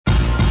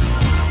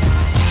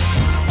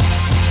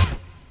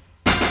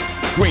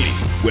Greeny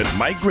with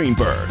Mike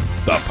Greenberg,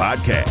 the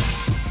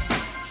podcast.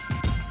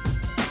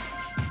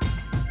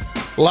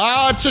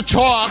 Lots of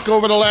talk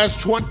over the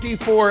last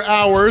 24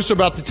 hours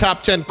about the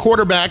top 10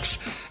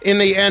 quarterbacks in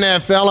the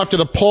NFL after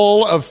the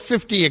poll of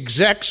 50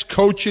 execs,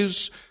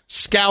 coaches,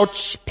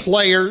 scouts,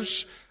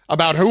 players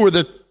about who are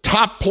the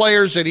top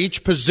players at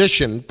each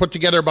position put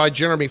together by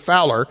Jeremy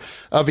Fowler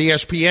of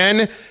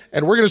ESPN.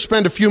 And we're going to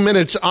spend a few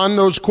minutes on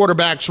those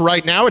quarterbacks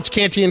right now. It's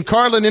Canty and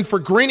Carlin in for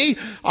Greeny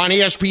on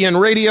ESPN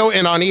Radio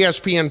and on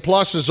ESPN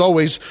Plus. As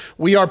always,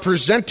 we are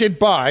presented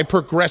by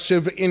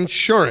Progressive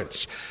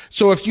Insurance.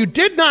 So if you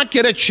did not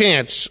get a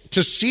chance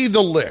to see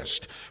the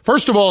list,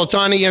 first of all, it's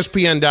on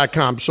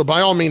ESPN.com. So by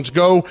all means,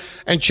 go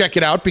and check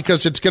it out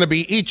because it's going to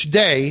be each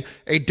day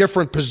a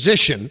different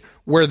position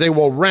where they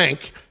will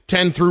rank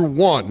 10 through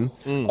 1,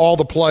 all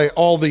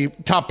the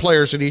top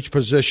players at each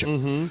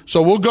position.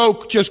 So we'll go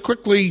just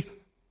quickly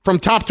from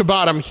top to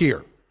bottom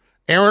here.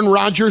 Aaron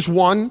Rodgers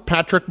 1,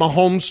 Patrick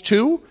Mahomes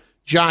 2,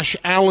 Josh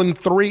Allen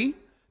 3,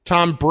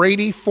 Tom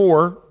Brady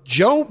 4,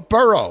 Joe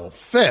Burrow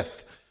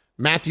 5th,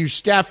 Matthew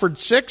Stafford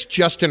 6th,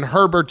 Justin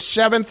Herbert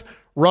 7th,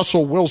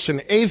 Russell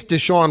Wilson 8th,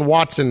 Deshaun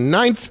Watson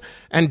 9th,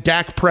 and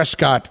Dak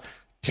Prescott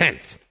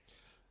 10th.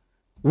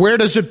 Where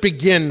does it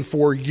begin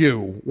for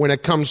you when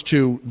it comes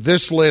to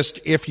this list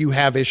if you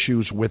have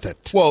issues with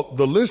it? Well,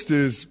 the list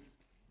is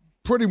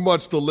pretty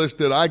much the list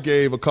that I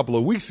gave a couple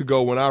of weeks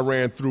ago when I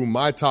ran through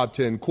my top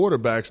 10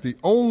 quarterbacks. The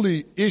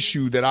only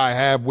issue that I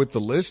have with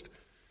the list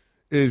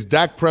is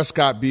Dak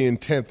Prescott being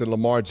 10th and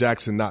Lamar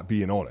Jackson not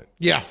being on it.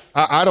 Yeah.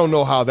 I don't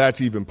know how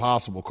that's even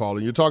possible,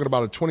 Carlin. You're talking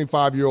about a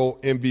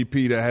 25-year-old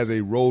MVP that has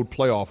a road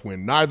playoff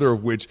win, neither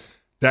of which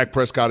Dak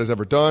Prescott has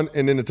ever done.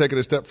 And then to take it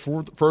a step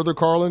further,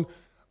 Carlin,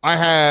 I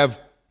have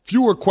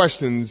fewer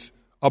questions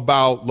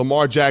about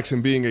Lamar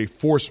Jackson being a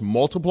force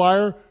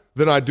multiplier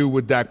than I do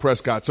with Dak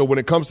Prescott. So when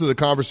it comes to the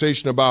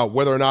conversation about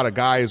whether or not a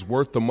guy is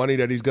worth the money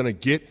that he's going to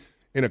get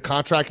in a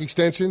contract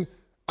extension,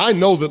 I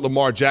know that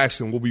Lamar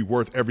Jackson will be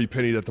worth every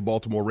penny that the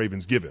Baltimore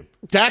Ravens give him.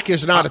 Dak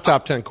is not a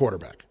top 10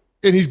 quarterback.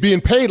 And he's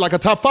being paid like a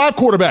top 5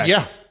 quarterback.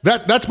 Yeah.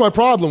 That's my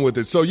problem with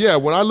it. So, yeah,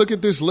 when I look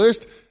at this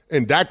list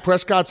and Dak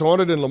Prescott's on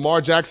it and Lamar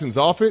Jackson's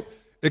off it,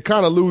 it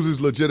kind of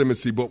loses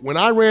legitimacy. But when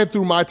I ran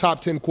through my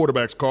top 10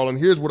 quarterbacks, Carlin,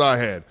 here's what I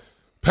had.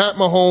 Pat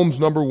Mahomes,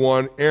 number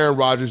 1, Aaron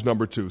Rodgers,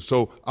 number 2.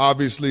 So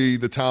obviously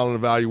the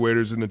talent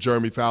evaluators in the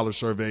Jeremy Fowler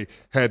survey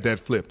had that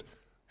flipped.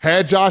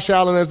 Had Josh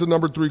Allen as the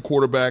number 3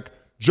 quarterback.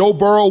 Joe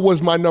Burrow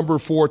was my number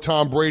 4.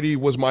 Tom Brady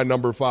was my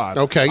number 5.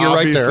 Okay, you're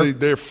obviously, right there.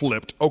 They're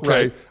flipped. Okay.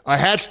 Right. I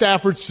had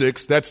Stafford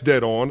 6. That's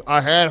dead on.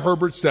 I had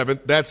Herbert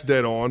 7th. That's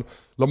dead on.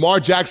 Lamar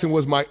Jackson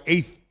was my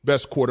 8th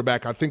best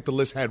quarterback. I think the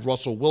list had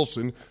Russell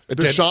Wilson.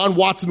 Deshaun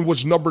Watson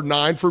was number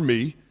 9 for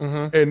me,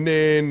 and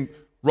then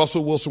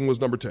Russell Wilson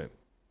was number 10.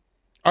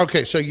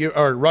 Okay, so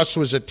Russ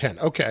was at 10.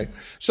 Okay,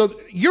 so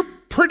you're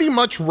pretty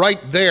much right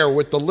there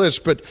with the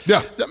list. But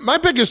yeah, my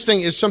biggest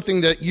thing is something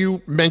that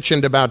you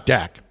mentioned about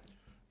Dak,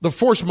 the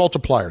force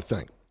multiplier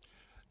thing.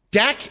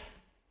 Dak,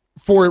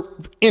 for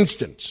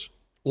instance,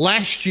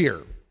 last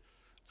year,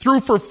 threw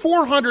for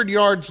 400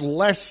 yards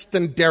less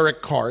than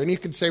Derek Carr. And you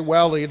can say,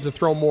 well, he had to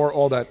throw more,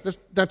 all that.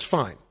 That's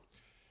fine.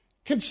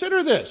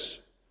 Consider this.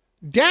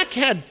 Dak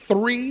had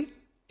 3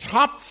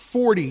 top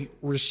 40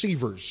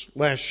 receivers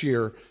last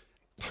year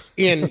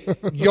in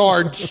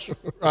yards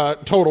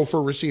total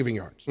for receiving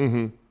yards.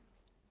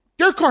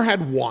 Derek Carr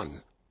had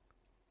 1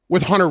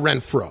 with Hunter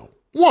Renfrow.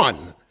 1.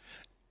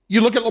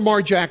 You look at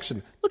Lamar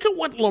Jackson. Look at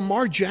what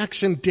Lamar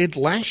Jackson did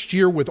last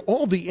year with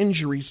all the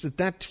injuries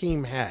that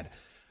team had.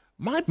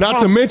 Not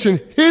to mention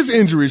his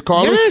injuries,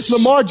 Carlin. Yes.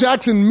 Lamar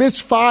Jackson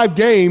missed 5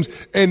 games,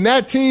 and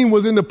that team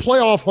was in the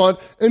playoff hunt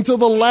until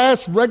the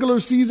last regular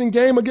season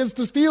game against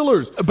the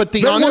Steelers. But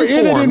the uninformed were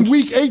in it in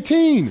Week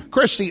 18.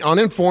 Chris, the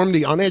uninformed,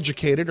 the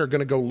uneducated are going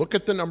to go look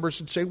at the numbers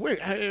and say,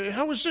 wait,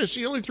 how is this?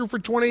 He only threw for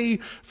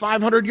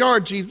 2,500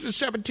 yards. He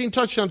 17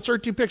 touchdowns,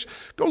 13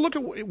 picks. Go look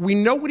at, we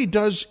know what he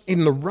does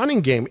in the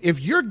running game.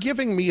 If you're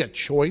giving me a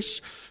choice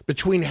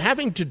between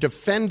having to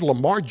defend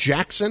Lamar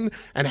Jackson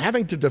and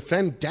having to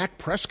defend Dak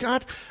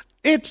Prescott,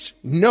 it's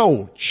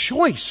no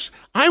choice.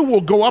 I will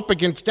go up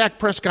against Dak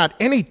Prescott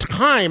any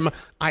time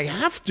I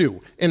have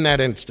to in that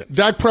instance.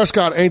 Dak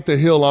Prescott ain't the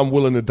hill I'm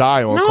willing to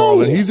die on, No.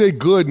 Carlin. He's a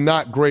good,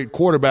 not great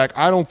quarterback.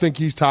 I don't think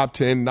he's top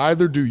 10.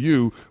 Neither do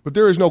you. But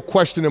there is no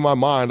question in my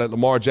mind that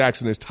Lamar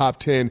Jackson is top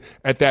 10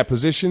 at that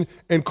position.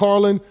 And,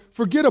 Carlin,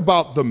 forget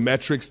about the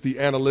metrics, the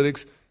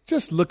analytics.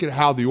 Just look at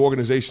how the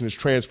organization has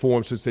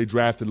transformed since they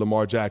drafted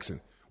Lamar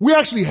Jackson. We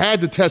actually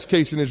had the test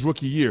case in his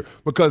rookie year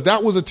because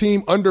that was a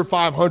team under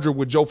 500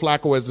 with Joe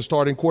Flacco as the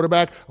starting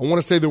quarterback. I want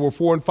to say they were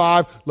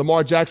 4-5.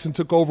 Lamar Jackson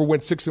took over,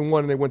 went 6-1,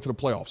 and they went to the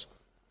playoffs.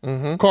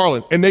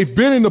 Carlin, and they've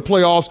been in the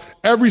playoffs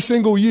every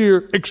single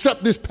year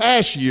except this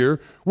past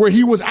year where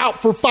he was out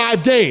for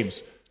 5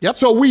 games. Yep.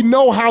 So we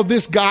know how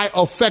this guy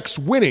affects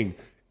winning.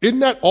 Isn't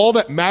that all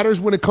that matters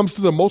when it comes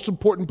to the most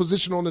important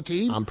position on the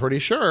team? I'm pretty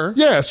sure.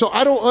 Yeah, so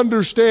I don't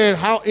understand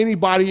how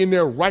anybody in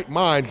their right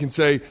mind can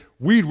say,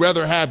 we'd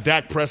rather have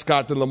Dak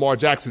Prescott than Lamar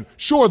Jackson.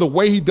 Sure, the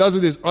way he does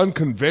it is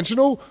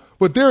unconventional,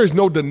 but there is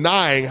no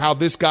denying how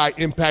this guy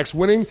impacts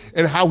winning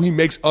and how he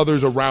makes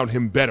others around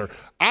him better.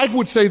 I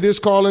would say this,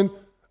 Carlin.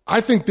 I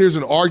think there's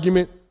an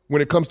argument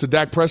when it comes to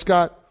Dak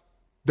Prescott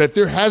that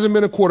there hasn't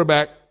been a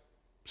quarterback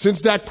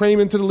since Dak came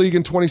into the league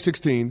in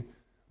 2016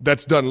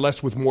 that's done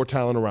less with more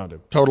talent around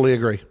him. Totally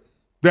agree.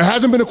 There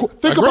hasn't been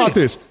think about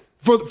this.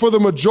 For the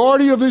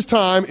majority of his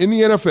time in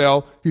the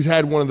NFL, he's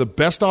had one of the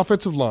best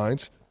offensive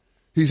lines.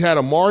 He's had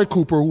Amari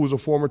Cooper, who was a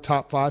former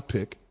top 5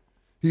 pick.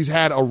 He's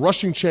had a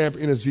rushing champ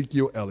in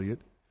Ezekiel Elliott.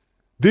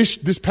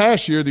 This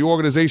past year, the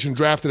organization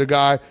drafted a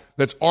guy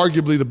that's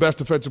arguably the best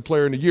defensive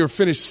player in the year,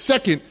 finished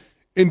second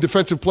in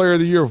Defensive Player of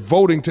the Year,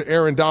 voting to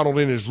Aaron Donald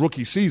in his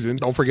rookie season.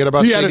 Don't forget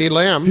about CeeDee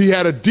Lamb. He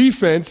had a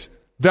defense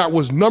that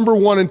was number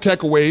 1 in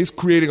takeaways,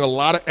 creating a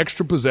lot of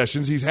extra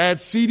possessions. He's had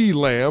CeeDee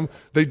Lamb.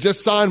 They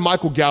just signed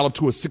Michael Gallup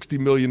to a $60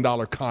 million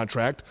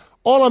contract.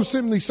 All I'm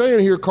simply saying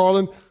here,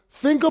 Carlin,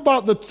 think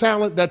about the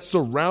talent that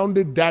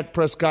surrounded Dak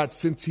Prescott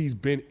since he's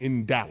been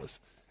in Dallas.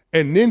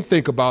 And then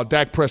think about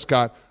Dak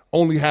Prescott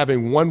only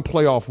having one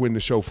playoff win to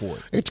show for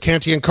it. It's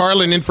Canty and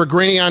Carlin in for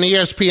Greeny on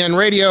ESPN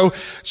Radio.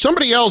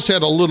 Somebody else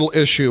had a little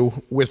issue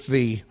with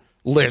the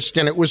list,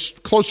 and it was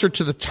closer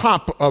to the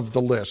top of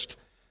the list.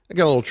 I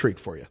got a little treat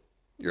for you.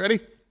 You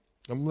ready?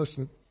 I'm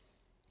listening.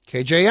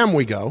 KJM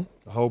we go.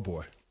 Oh,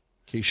 boy.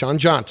 Keyshawn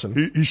Johnson.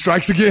 He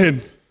strikes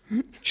again.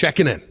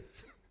 Checking in.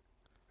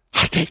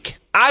 Hot take.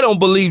 I don't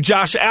believe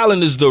Josh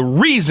Allen is the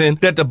reason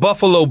that the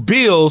Buffalo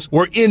Bills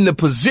were in the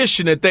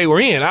position that they were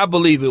in. I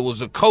believe it was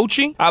the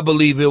coaching. I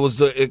believe it was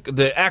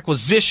the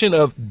acquisition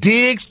of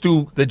Diggs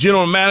through the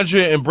general manager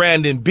and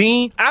Brandon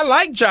Beane. I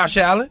like Josh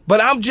Allen,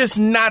 but I'm just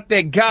not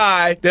that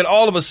guy that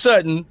all of a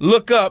sudden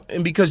look up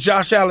and because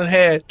Josh Allen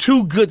had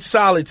 2 good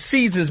solid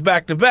seasons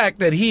back to back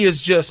that he is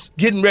just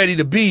getting ready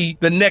to be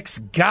the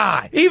next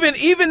guy.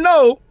 Even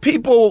though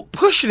people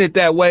pushing it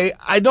that way,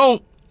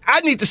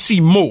 I need to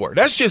see more.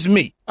 That's just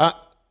me.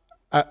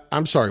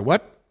 I'm sorry,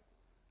 what?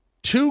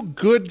 2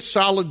 good,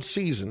 solid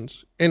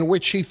seasons in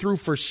which he threw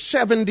for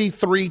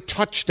 73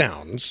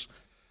 touchdowns,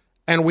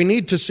 and we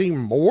need to see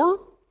more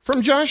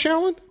from Josh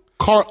Allen?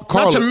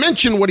 Not to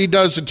mention what he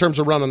does in terms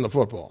of running the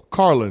football.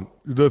 Carlin,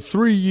 the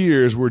 3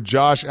 years where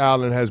Josh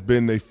Allen has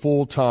been a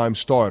full-time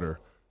starter,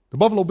 the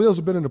Buffalo Bills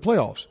have been in the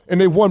playoffs,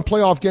 and they've won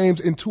playoff games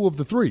in 2 of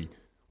the 3.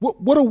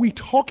 What are we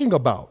talking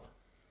about?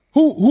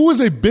 Who is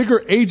a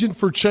bigger agent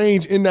for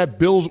change in that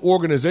Bills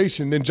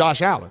organization than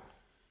Josh Allen?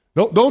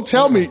 Don't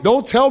tell me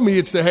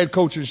it's the head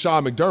coach and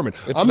Sean McDermott.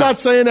 I'm not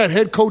saying that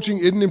head coaching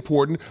isn't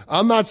important.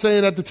 I'm not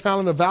saying that the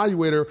talent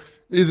evaluator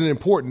isn't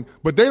important,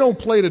 but they don't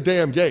play the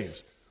damn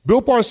games.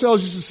 Bill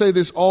Parcells used to say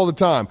this all the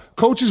time.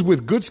 Coaches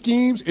with good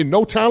schemes and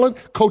no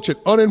talent coach at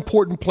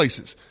unimportant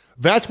places.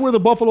 That's where the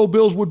Buffalo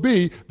Bills would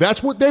be.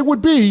 That's what they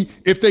would be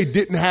if they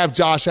didn't have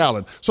Josh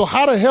Allen. So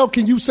how the hell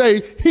can you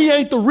say he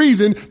ain't the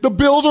reason the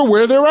Bills are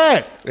where they're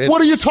at?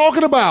 What are you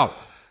talking about?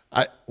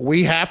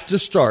 We have to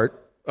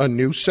start a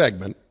new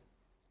segment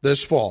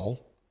this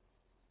fall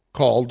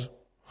called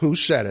Who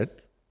Said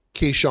It,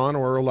 Keyshawn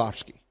or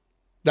Orlovsky.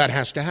 That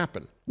has to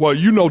happen. Well,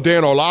 you know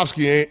Dan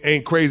Orlovsky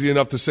ain't crazy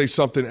enough to say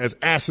something as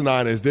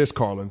asinine as this,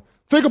 Carlin.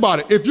 Think about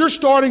it. If you're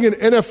starting an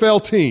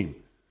NFL team,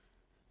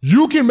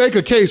 you can make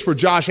a case for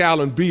Josh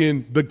Allen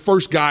being the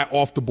first guy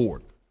off the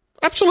board.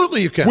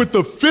 Absolutely you can. With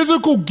the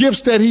physical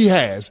gifts that he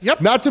has, yep.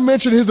 Not to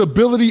mention his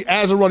ability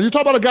as a runner. You're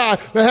talking about a guy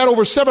that had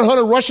over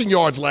 700 rushing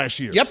yards last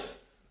year. Yep.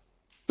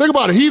 Think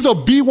about it. He's a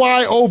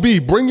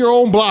BYOB, bring your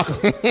own blocker.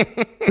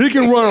 He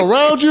can run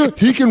around you.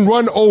 He can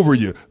run over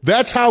you.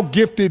 That's how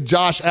gifted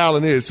Josh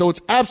Allen is. So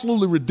it's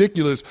absolutely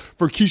ridiculous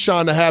for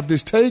Keyshawn to have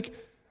this take.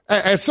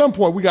 At some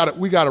point, we got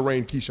to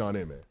rein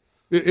Keyshawn in, man.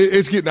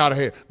 It's getting out of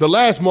hand. The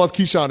last month,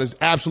 Keyshawn has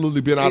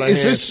absolutely been out of hand,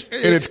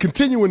 and it's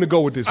continuing to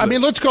go with this. I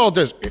mean, let's call it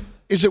this.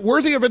 Is it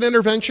worthy of an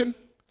intervention?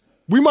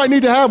 We might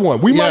need to have one.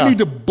 We might need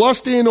to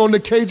bust in on the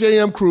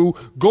KJM crew,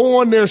 go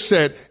on their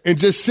set, and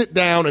just sit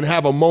down and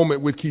have a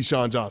moment with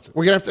Keyshawn Johnson.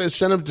 We're going to have to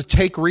send him to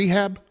take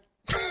rehab?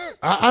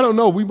 I don't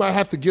know. We might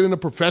have to get in a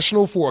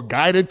professional for a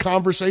guided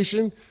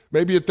conversation,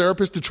 maybe a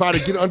therapist to try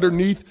to get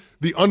underneath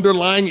the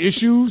underlying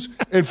issues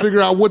and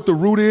figure out what the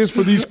root is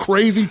for these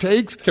crazy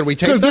takes. Can we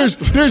take that?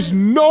 Because there's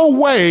no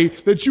way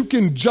that you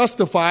can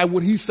justify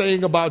what he's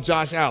saying about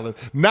Josh Allen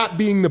not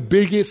being the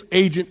biggest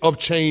agent of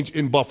change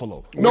in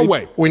Buffalo. No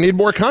way. We need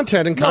more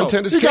content, and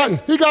content is king.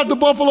 He got the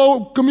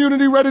Buffalo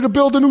community ready to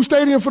build a new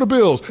stadium for the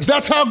Bills.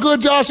 That's how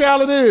good Josh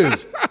Allen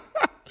is.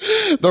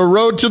 The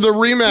road to the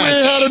rematch. We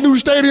ain't had a new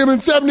stadium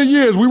in 70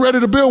 years. We ready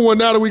to build one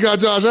now that we got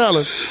Josh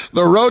Allen.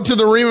 The road to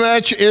the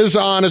rematch is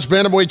on as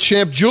bantamweight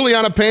champ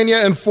Juliana Pena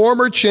and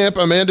former champ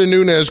Amanda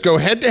Nunes go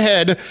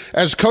head-to-head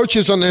as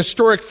coaches on the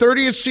historic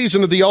 30th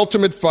season of The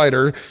Ultimate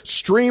Fighter.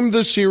 Stream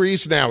the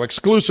series now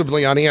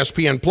exclusively on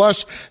ESPN+.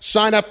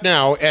 Sign up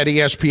now at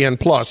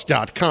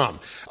ESPNplus.com.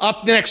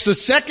 Up next, the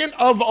second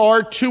of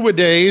our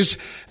two-a-days,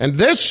 and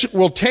this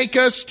will take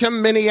us to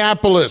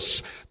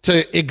Minneapolis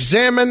to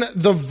examine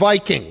the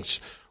Vikings.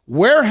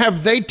 Where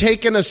have they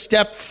taken a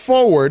step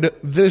forward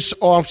this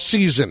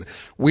offseason?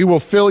 We will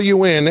fill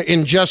you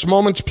in just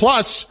moments.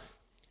 Plus,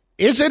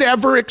 is it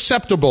ever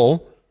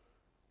acceptable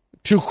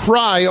to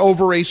cry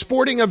over a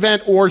sporting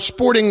event or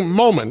sporting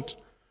moment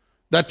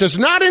that does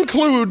not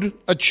include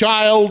a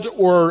child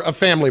or a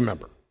family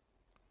member?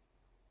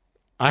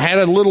 I had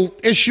a little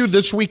issue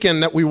this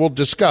weekend that we will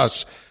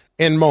discuss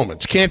in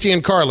moments. Canty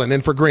and Carlin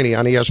in for Greeny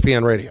on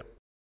ESPN Radio.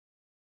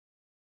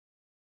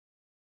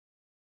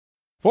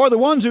 For the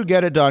ones who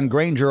get it done,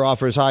 Grainger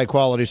offers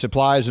high-quality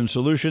supplies and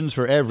solutions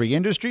for every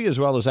industry, as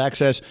well as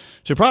access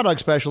to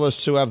product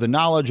specialists who have the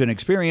knowledge and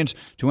experience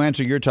to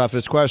answer your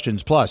toughest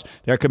questions. Plus,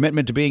 their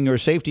commitment to being your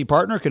safety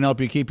partner can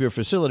help you keep your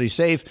facility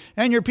safe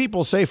and your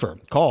people safer.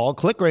 Call,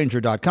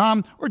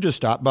 clickgrainger.com, or just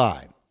stop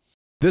by.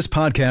 This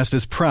podcast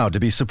is proud to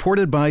be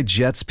supported by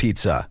Jets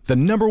Pizza, the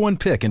 #1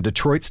 pick in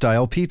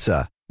Detroit-style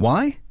pizza.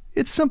 Why?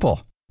 It's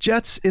simple.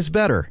 Jets is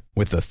better.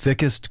 With the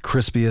thickest,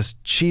 crispiest,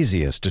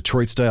 cheesiest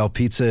Detroit-style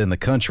pizza in the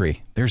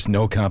country, there's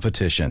no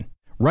competition.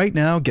 Right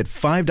now, get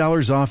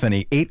 $5 off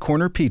any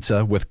 8-corner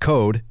pizza with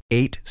code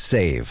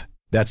 8SAVE.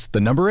 That's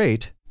the number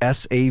 8,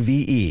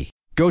 S-A-V-E.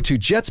 Go to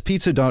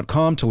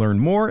jetspizza.com to learn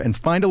more and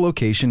find a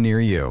location near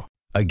you.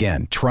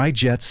 Again, try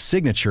Jet's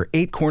signature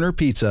 8-corner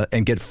pizza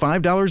and get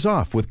 $5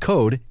 off with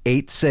code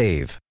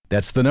 8SAVE.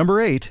 That's the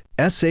number 8,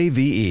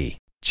 S-A-V-E.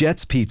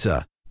 Jet's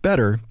Pizza.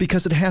 Better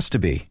because it has to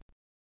be.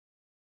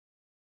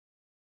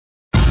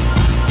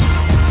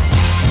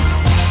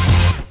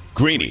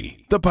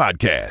 Greeny, the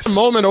podcast. A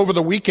moment over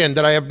the weekend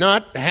that I have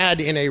not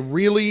had in a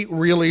really,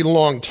 really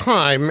long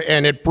time,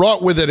 and it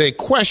brought with it a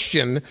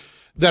question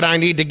that I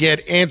need to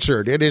get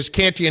answered. It is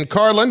Canty and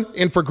Carlin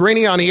in for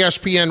Greeny on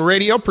ESPN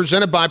Radio,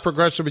 presented by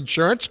Progressive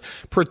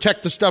Insurance.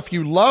 Protect the stuff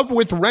you love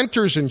with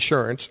renter's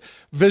insurance.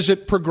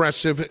 Visit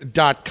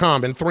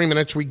Progressive.com. In 3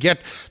 minutes, we get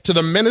to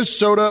the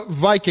Minnesota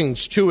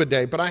Vikings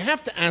two-a-day. But I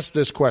have to ask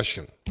this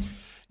question.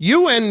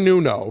 You and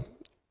Nuno,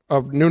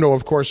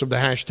 of course, of the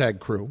hashtag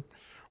crew,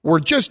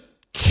 were just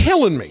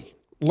killing me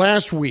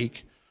last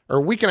week, or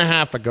a week and a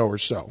half ago or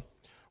so,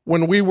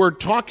 when we were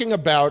talking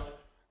about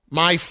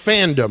my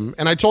fandom,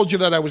 and I told you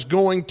that I was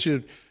going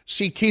to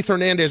see Keith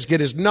Hernandez get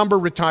his number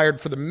retired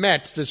for the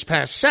Mets this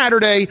past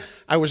Saturday.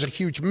 I was a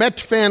huge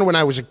Mets fan when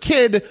I was a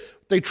kid.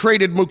 They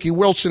traded Mookie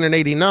Wilson in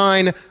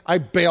 '89. I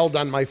bailed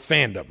on my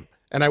fandom,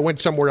 and I went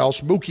somewhere else.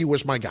 Mookie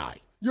was my guy.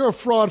 You're a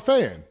fraud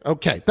fan.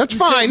 Okay, that's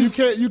fine.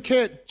 You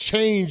can't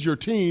change your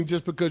team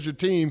just because your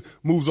team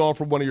moves on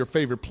from one of your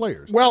favorite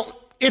players. Well,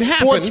 it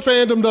happened. Sports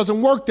fandom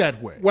doesn't work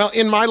that way. Well,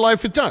 in my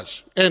life, it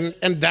does. And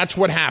that's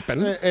what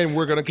happened. And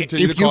we're going to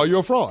continue to call you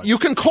a fraud. You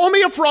can call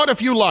me a fraud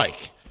if you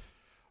like.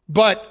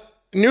 But,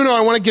 Nuno,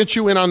 I want to get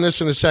you in on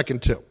this in a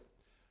second, too.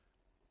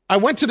 I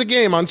went to the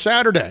game on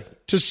Saturday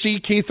to see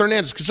Keith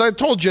Hernandez because I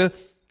told you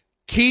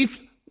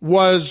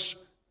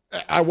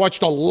I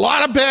watched a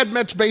lot of bad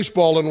Mets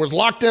baseball and was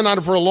locked in on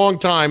it for a long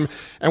time.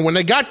 And when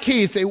they got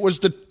Keith, it was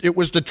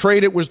the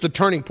trade, it was the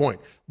turning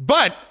point.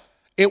 But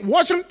it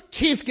wasn't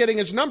Keith getting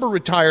his number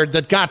retired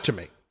that got to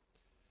me.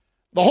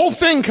 The whole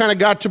thing kind of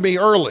got to me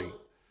early.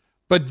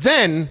 But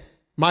then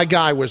my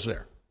guy was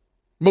there.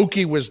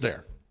 Mookie was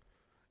there.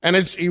 And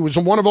he was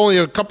one of only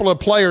a couple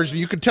of players.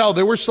 You could tell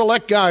there were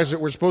select guys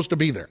that were supposed to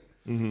be there.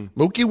 Mm-hmm.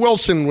 Mookie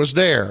Wilson was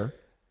there.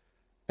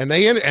 And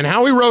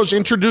Howie Rose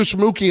introduced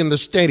Mookie in the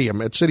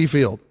stadium at Citi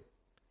Field.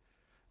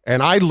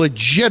 And I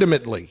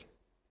legitimately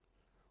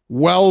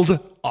welled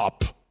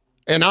up.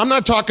 And I'm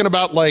not talking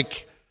about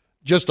like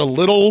just a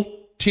little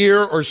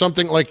tear or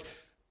something. Like,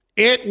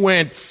 it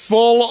went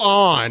full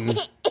on.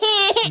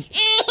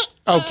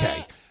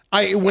 Okay.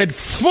 It went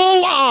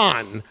full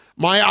on.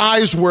 My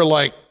eyes were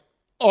like,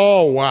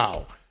 oh,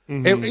 wow.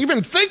 Mm-hmm.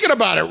 Even thinking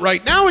about it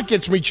right now, it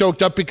gets me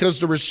choked up because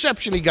the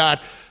reception he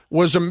got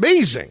was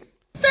amazing.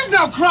 There's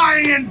no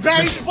crying in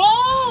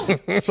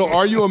baseball. So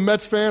are you a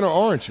Mets fan or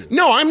aren't you?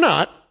 No, I'm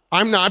not.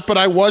 But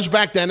I was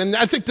back then, and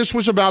I think this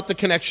was about the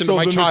connection to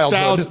my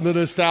childhood. The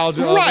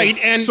nostalgia. Right,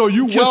 and so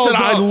you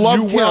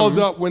welled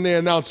up when they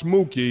announced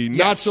Mookie, yes.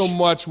 Not so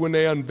much when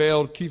they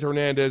unveiled Keith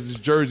Hernandez's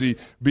jersey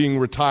being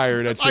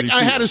retired at Citi Field.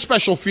 I had a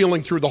special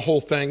feeling through the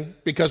whole thing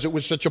because it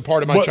was such a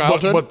part of my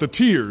childhood. But the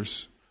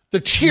tears. The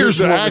tears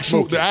were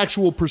the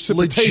actual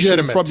precipitation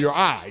legitimate from your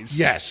eyes.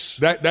 Yes.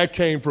 That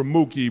came from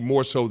Mookie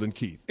more so than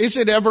Keith. Is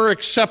it ever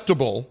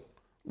acceptable,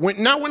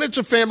 not when it's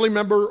a family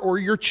member or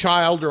your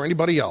child or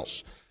anybody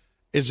else,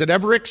 is it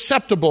ever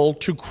acceptable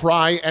to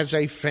cry as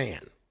a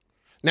fan?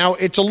 Now,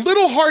 it's a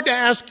little hard to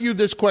ask you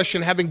this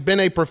question having been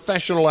a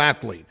professional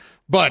athlete,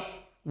 but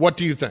what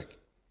do you think?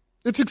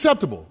 It's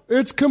acceptable.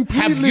 It's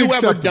completely Have you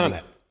acceptable. ever done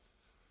it?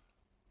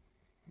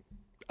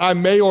 I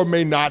may or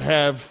may not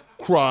have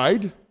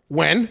cried.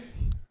 When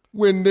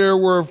there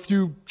were a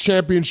few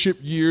championship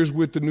years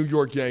with the New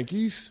York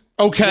Yankees.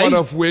 Okay. One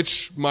of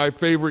which, my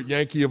favorite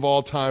Yankee of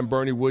all time,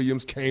 Bernie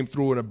Williams, came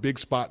through in a big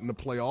spot in the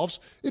playoffs.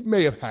 It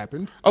may have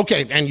happened.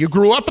 Okay, and you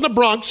grew up in the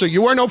Bronx, so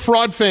you are no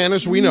fraud fan,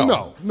 as we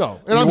know. No.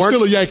 And I'm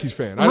still a Yankees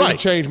fan. I Right. didn't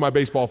change my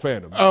baseball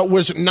fandom.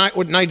 Was it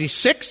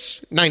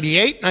 96,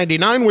 98,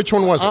 99? Which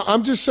one was it?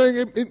 I'm just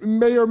saying it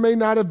may or may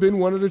not have been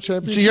one of the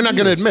championships. So you're not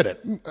going to admit it?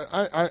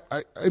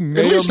 It may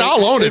At least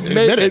I'll own it and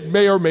admit it. It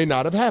may or may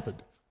not have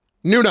happened.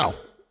 Nuno,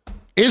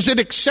 is it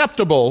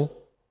acceptable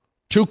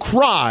to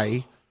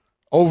cry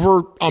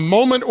over a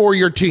moment or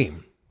your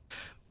team?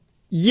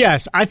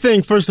 Yes, I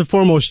think first and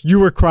foremost you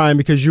were crying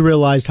because you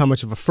realized how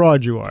much of a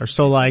fraud you are.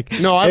 So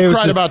no, I've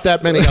cried about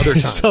that many other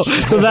times. so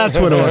that's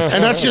what it was.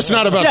 And that's just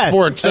not about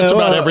sports. That's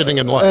about everything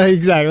in life.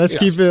 Exactly.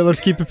 Let's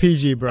keep it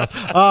PG, bro.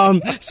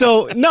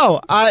 So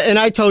no,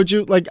 I told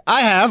you, like,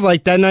 I have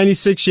like that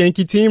 96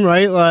 Yankee team,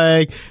 right?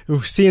 Like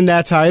seeing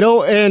that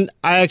title, and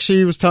I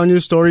actually was telling you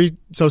the story.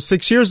 So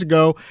 6 years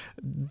ago,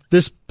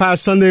 this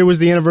past Sunday was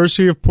the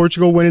anniversary of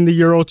Portugal winning the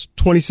Euro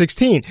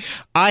 2016.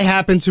 I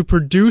happened to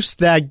produce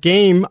that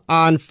game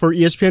for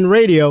ESPN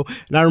Radio,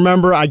 and I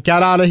remember I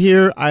got out of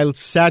here, I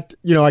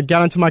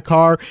got into my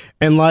car,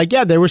 and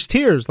there was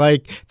tears.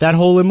 Like, that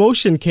whole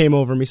emotion came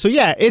over me. So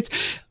yeah,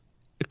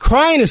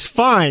 crying is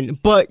fine,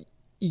 but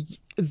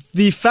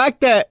the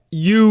fact that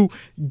you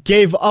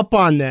gave up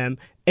on them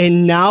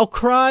and now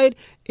cried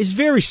is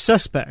very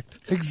suspect.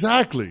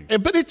 Exactly.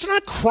 But it's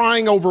not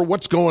crying over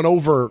what's going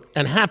over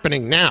and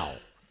happening now.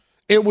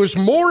 It was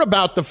more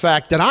about the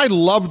fact that I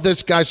love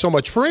this guy so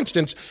much. For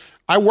instance,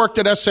 I worked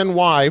at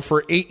SNY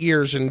for 8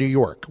 years in New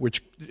York,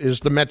 which is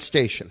the Met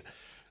station.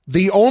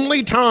 The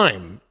only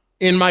time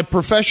in my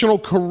professional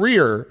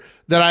career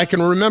that I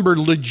can remember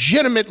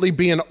legitimately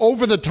being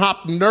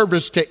over-the-top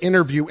nervous to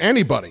interview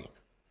anybody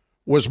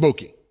was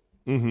Mookie.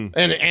 Mm-hmm.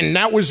 And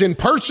that was in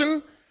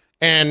person,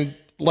 and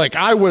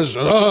I was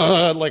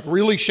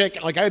really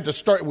shaking. Like, I had to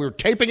start, we were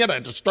taping it, I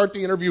had to start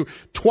the interview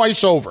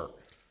twice over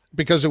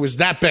because it was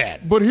that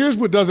bad. But here's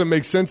what doesn't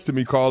make sense to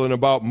me, Carlin,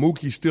 about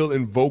Mookie still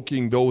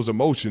invoking those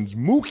emotions.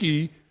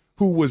 Mookie,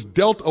 who was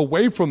dealt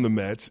away from the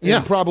Mets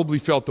and probably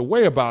felt the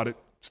way about it,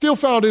 still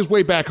found his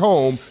way back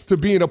home to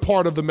being a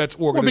part of the Mets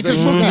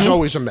organization. Well, because Mookie's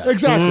always a Met.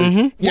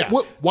 Exactly. Mm-hmm.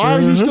 Why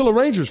are you still a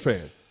Rangers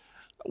fan?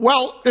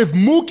 Well, if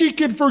Mookie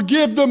can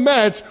forgive the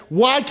Mets,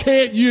 why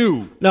can't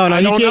you? No,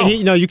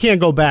 you can't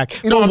go back.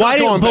 No, why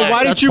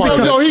didn't you?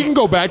 No, he can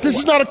go back. This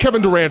is not a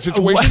Kevin Durant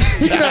situation.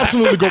 He can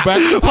absolutely go back.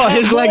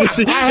 His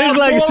legacy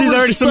is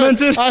already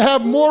cemented. I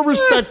have more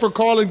respect for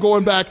Carlin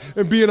going back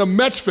and being a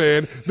Mets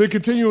fan than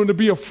continuing to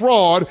be a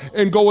fraud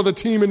and go with a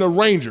team in the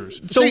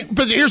Rangers.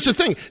 But here's the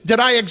thing. Did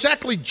I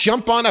exactly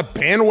jump on a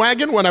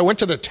bandwagon when I went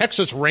to the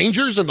Texas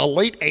Rangers in the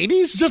late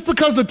 80s? Just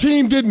because the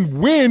team didn't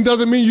win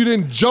doesn't mean you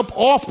didn't jump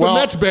off the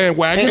Mets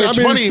bandwagon.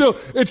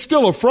 It's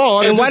still a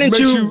fraud. And why didn't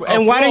you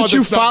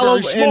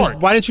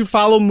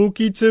follow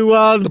Mookie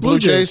to the Blue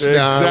Jays?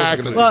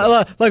 Exactly.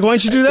 Why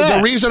didn't you do that?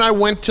 The reason I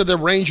went to the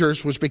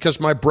Rangers was because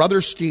my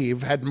brother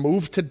Steve had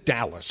moved to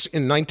Dallas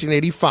in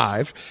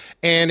 1985,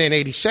 and in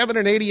 87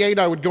 and 88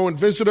 I would go and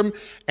visit him,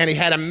 and he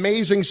had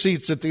amazing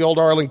seats at the old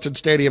Arlington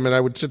Stadium, and I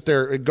would sit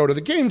there and go to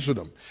the games with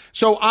him.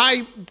 So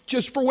I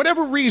just, for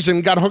whatever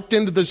reason, got hooked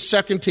into the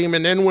second team,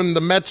 and then when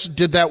the Mets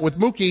did that with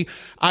Mookie,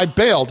 I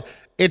bailed.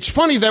 It's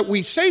funny that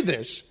we say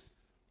this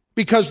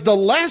because the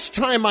last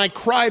time I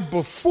cried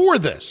before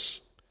this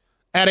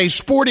at a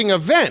sporting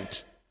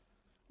event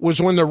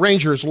was when the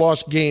Rangers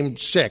lost Game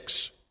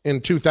 6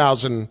 in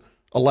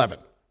 2011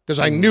 because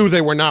I knew they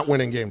were not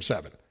winning Game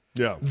 7.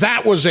 Yeah.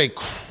 That was a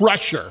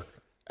crusher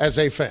as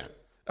a fan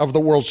of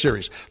the World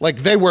Series. Like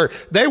they were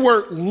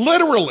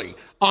literally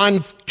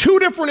on two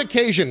different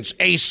occasions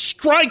a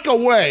strike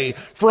away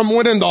from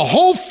winning the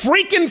whole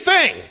freaking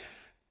thing.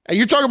 And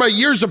you talk about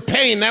years of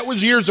pain. That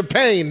was years of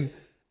pain.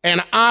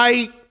 And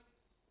I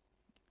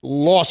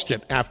lost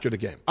it after the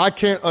game. I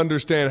can't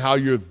understand how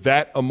you're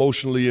that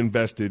emotionally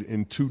invested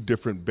in two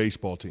different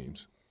baseball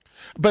teams.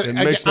 But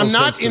I'm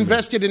not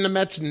invested in the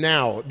Mets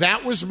now.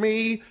 That was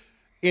me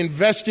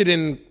invested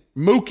in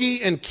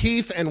Mookie and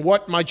Keith and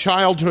what my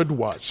childhood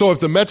was. So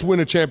if the Mets win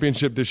a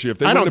championship this year, if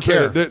they I don't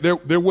care.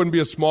 There wouldn't be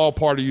a small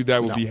part of you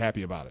that would be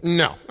happy about it.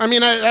 No. I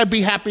mean, I'd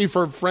be happy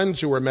for friends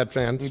who are Met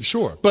fans.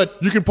 Sure. But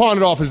you can pawn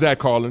it off as that,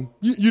 Carlin.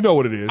 You know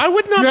what it is. I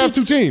would not. You have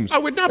two teams. I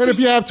would not. And if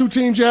you have two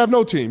teams, you have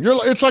no team.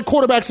 It's like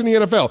quarterbacks in the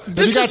NFL.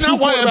 This is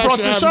not why I brought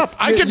this up.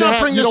 I did not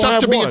bring this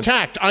up to be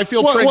attacked. I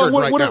feel triggered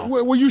right now.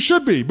 Well, you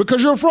should be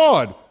because you're a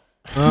fraud.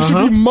 You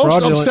should be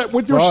most upset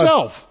with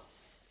yourself.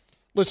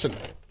 Listen,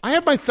 I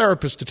have my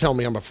therapist to tell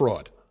me I'm a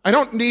fraud.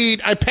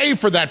 I pay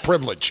for that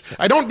privilege.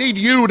 I don't need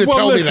you to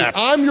tell me that.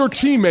 I'm your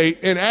teammate,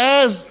 and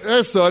as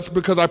such,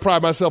 because I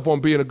pride myself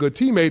on being a good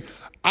teammate,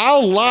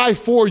 I'll lie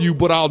for you,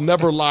 but I'll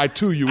never lie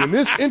to you. In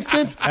this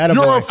instance,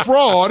 you're a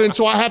fraud, and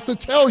so I have to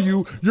tell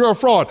you you're a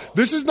fraud.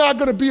 This is not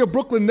going to be a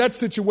Brooklyn Nets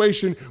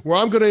situation where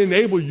I'm going to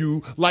enable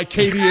you like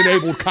KD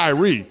enabled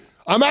Kyrie.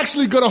 I'm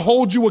actually going to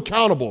hold you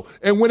accountable.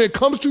 And when it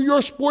comes to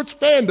your sports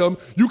fandom,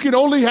 you can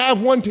only have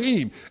one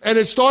team. And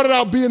it started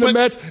out being the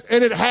Mets,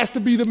 and it has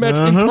to be the Mets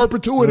in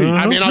perpetuity.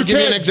 I mean, I'll give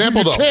you an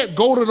example, though. You can't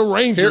go to the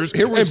Rangers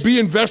and be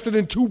invested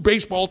in 2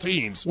 baseball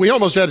teams. We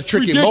almost had a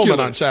tricky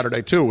moment on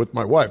Saturday, too, with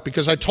my wife,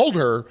 because I told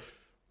her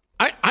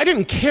I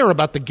didn't care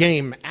about the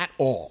game at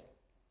all.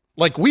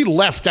 Like, we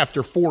left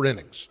after 4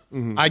 innings.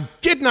 I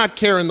did not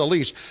care in the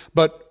least.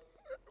 But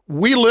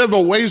we live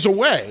a ways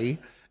away.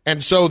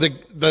 And so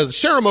the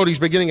ceremony's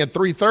beginning at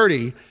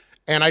 3:30,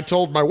 and I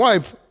told my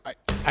wife,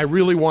 I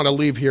really want to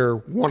leave here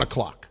 1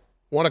 o'clock.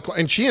 1 o'clock.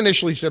 And she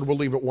initially said, we'll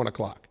leave at 1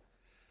 o'clock.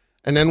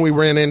 And then we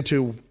ran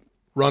into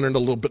running a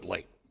little bit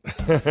late.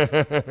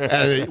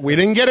 And we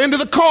didn't get into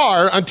the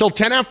car until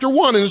 10 after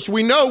 1. And as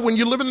we know, when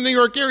you live in the New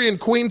York area, in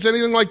Queens,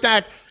 anything like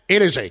that,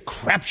 it is a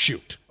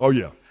crapshoot. Oh,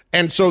 yeah.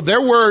 And so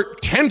there were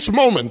tense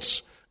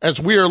moments as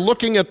we are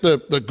looking at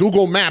the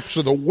Google Maps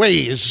or the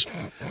Waze,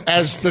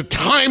 as the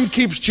time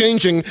keeps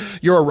changing.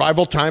 Your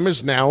arrival time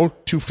is now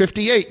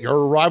 2:58.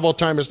 Your arrival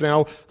time is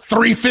now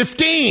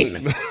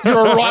 3:15.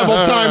 Your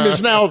arrival time is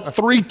now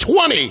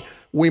 3:20.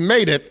 We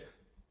made it,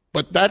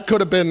 but that could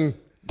have been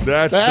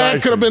that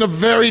could have been a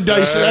very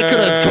dicey. That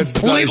could have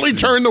completely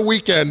turned the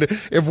weekend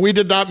if we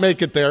did not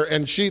make it there.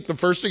 And the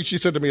first thing she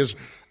said to me is,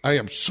 I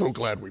am so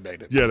glad we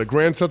made it. Yeah, the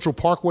Grand Central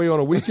Parkway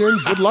on a weekend.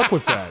 Good luck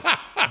with that.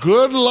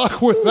 Good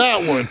luck with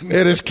that one.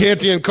 It is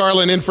Canty and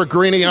Carlin in for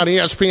Greeny on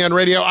ESPN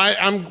Radio.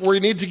 We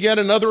need to get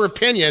another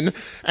opinion.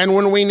 And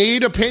when we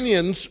need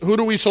opinions, who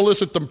do we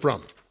solicit them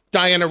from?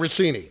 Diana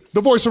Rossini.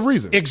 The voice of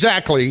reason.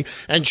 Exactly.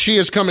 And she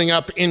is coming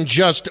up in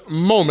just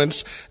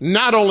moments,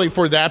 not only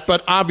for that,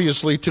 but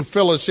obviously to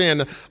fill us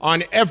in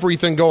on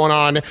everything going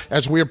on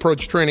as we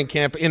approach training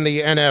camp in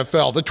the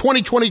NFL. The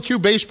 2022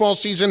 baseball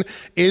season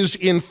is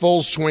in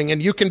full swing,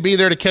 and you can be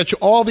there to catch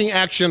all the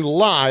action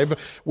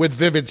live with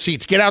Vivid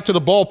Seats. Get out to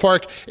the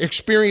ballpark,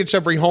 experience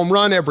every home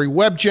run, every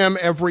web gem,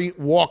 every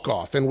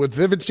walk-off. And with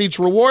Vivid Seats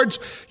rewards,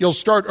 you'll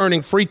start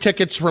earning free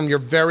tickets from your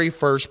very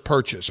first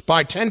purchase.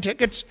 Buy 10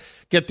 tickets,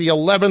 get the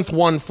 11th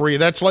one free.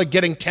 That's like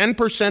getting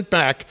 10%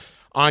 back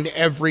on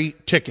every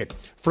ticket.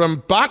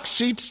 From box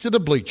seats to the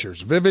bleachers,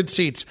 Vivid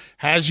Seats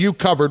has you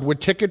covered with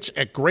tickets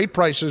at great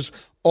prices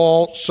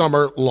all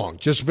summer long.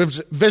 Just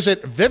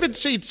visit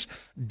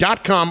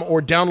vividseats.com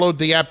or download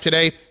the app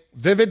today.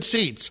 Vivid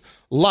Seats.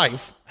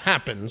 Life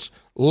happens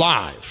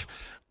live.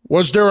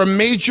 Was there a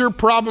major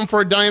problem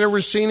for Diana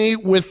Rossini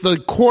with the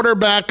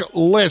quarterback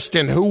list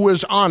and who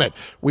was on it?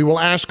 We will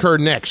ask her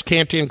next.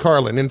 Canty and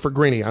Carlin in for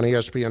Greeny on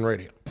ESPN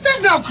Radio.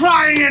 There's no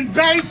crying in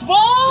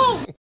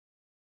baseball!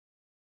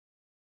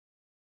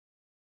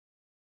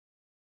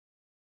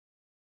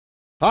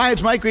 Hi,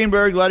 it's Mike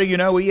Greenberg letting you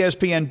know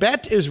ESPN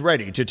Bet is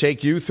ready to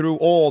take you through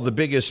all the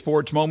biggest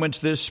sports moments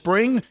this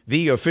spring.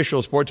 The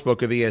official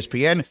sportsbook of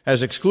ESPN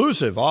has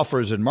exclusive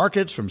offers and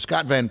markets from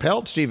Scott Van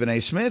Pelt, Stephen A.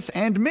 Smith,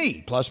 and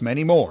me, plus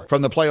many more.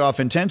 From the playoff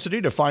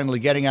intensity to finally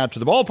getting out to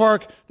the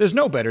ballpark, there's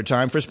no better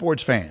time for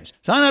sports fans.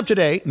 Sign up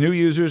today. New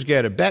users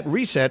get a bet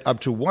reset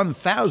up to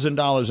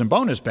 $1,000 in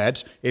bonus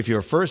bets if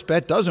your first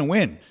bet doesn't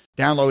win.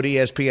 Download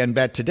ESPN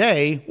Bet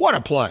today. What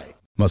a play.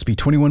 Must be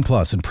 21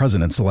 plus and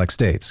present in select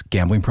states.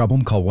 Gambling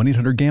problem? Call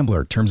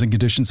 1-800-GAMBLER. Terms and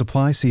conditions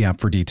apply. See app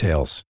for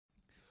details.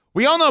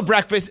 We all know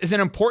breakfast is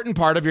an important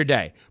part of your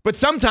day. But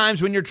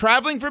sometimes when you're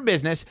traveling for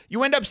business,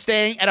 you end up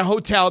staying at a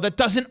hotel that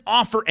doesn't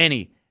offer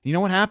any. You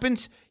know what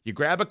happens? You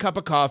grab a cup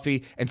of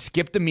coffee and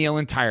skip the meal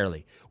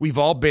entirely. We've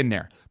all been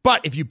there.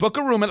 But if you book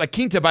a room at La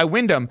Quinta by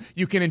Wyndham,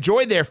 you can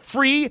enjoy their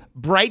free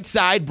Bright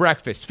Side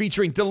breakfast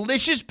featuring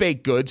delicious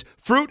baked goods,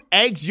 fruit,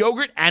 eggs,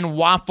 yogurt, and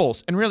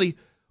waffles. And really,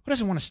 who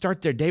doesn't want to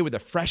start their day with a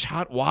fresh,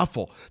 hot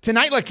waffle?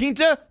 Tonight, La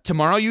Quinta,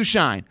 tomorrow you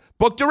shine.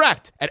 Book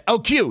direct at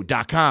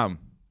LQ.com.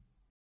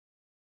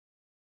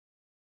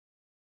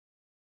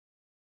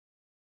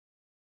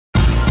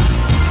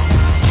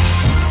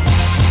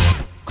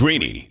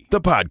 Greeny,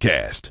 the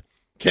podcast.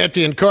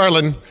 Canty and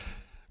Carlin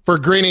for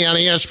Greeny on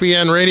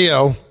ESPN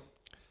Radio. How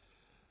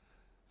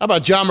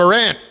about John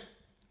Morant?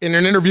 In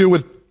an interview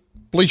with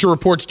Bleacher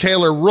Report's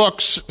Taylor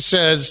Rooks,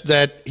 says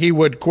that he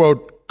would,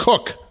 quote,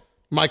 cook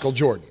Michael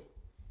Jordan.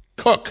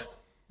 Cook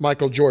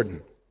Michael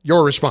Jordan.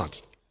 Your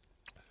response?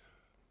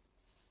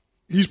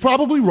 He's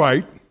probably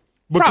right.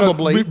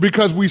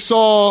 Because we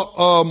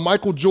saw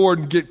Michael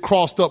Jordan get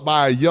crossed up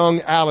by a young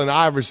Allen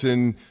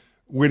Iverson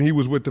when he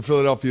was with the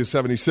Philadelphia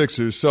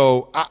 76ers.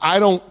 So I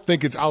don't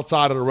think it's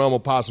outside of the realm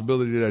of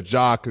possibility that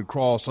Ja could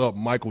cross up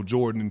Michael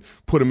Jordan and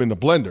put him in the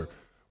blender.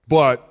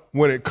 But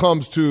when it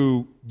comes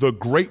to the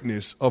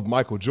greatness of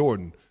Michael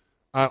Jordan,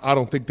 I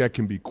don't think that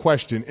can be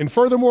questioned. And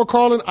furthermore,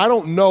 Carlin, I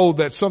don't know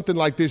that something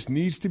like this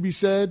needs to be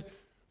said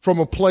from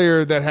a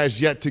player that has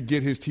yet to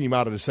get his team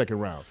out of the second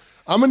round.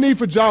 I'm going to need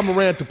for John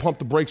Morant to pump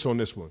the brakes on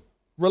this one.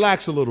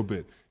 Relax a little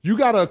bit. You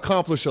got to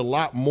accomplish a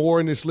lot more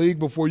in this league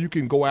before you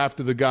can go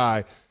after the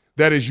guy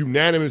that is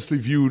unanimously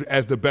viewed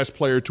as the best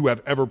player to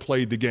have ever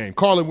played the game.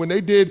 Carlin, when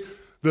they did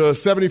the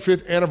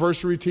 75th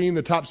anniversary team,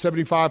 the top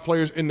 75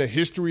 players in the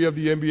history of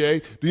the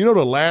NBA, do you know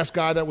the last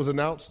guy that was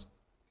announced?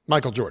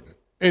 Michael Jordan.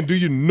 And do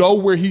you know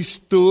where he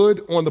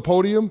stood on the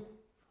podium?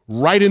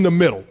 Right in the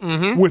middle,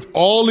 with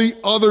all the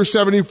other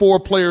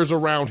 74 players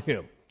around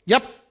him.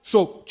 Yep.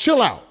 So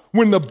chill out.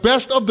 When the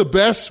best of the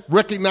best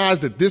recognize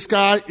that this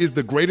guy is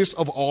the greatest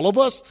of all of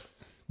us,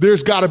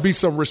 there's got to be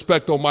some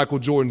respect on Michael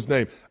Jordan's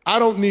name. I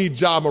don't need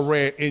Ja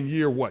Morant in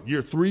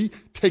year 3,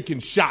 taking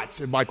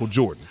shots at Michael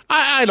Jordan.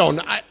 I don't.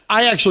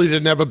 I actually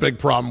didn't have a big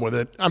problem with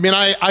it. I mean,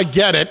 I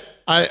get it.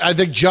 I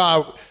think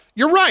Ja,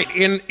 you're right.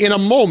 In a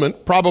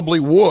moment, probably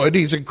would.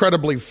 He's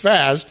incredibly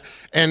fast.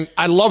 And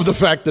I love the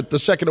fact that the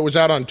second it was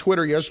out on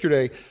Twitter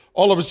yesterday,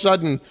 all of a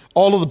sudden,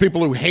 all of the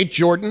people who hate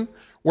Jordan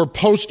were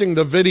posting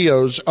the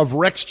videos of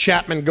Rex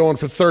Chapman going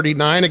for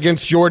 39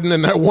 against Jordan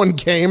in that one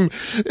game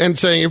and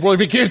saying, well, if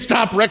he can't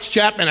stop Rex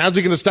Chapman, how's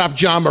he going to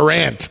stop Ja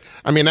Morant?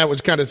 I mean, that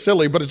was kind of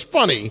silly, but it's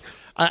funny.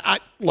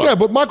 Look. Yeah,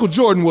 but Michael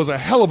Jordan was a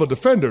hell of a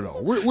defender,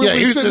 though.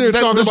 We're sitting there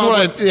talking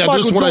about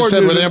Michael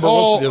Jordan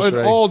is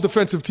an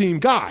all-defensive team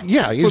guy.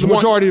 Yeah, for the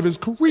majority of his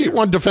career. He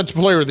won Defensive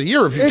Player of the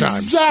Year a few times.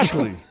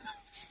 Exactly.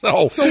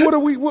 So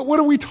what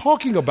are we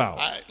talking about?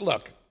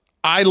 Look,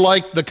 I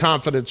like the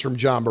confidence from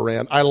Ja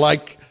Morant. I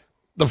like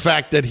the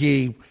fact that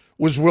he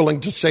was willing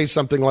to say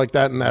something like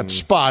that in that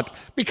spot,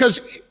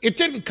 because it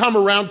didn't come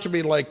around to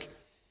me like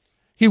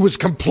he was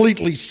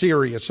completely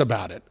serious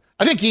about it.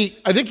 I think he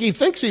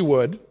thinks he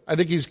would. I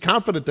think he's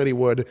confident that he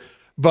would.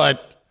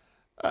 But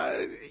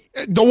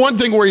the one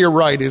thing where you're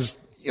right is,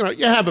 you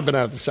haven't been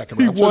out of the second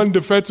round. He won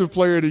Defensive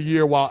Player of the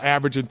Year while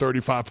averaging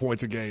 35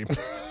 points a game.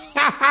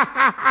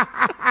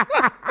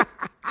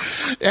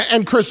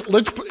 And Chris,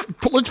 let's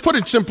put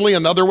it simply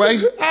another way.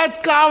 That's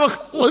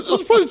comical.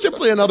 Let's put it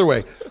simply another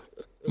way.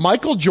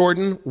 Michael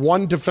Jordan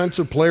won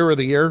Defensive Player of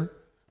the Year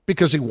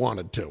because he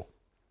wanted to.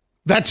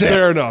 That's it.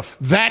 Fair enough.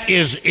 That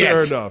is it.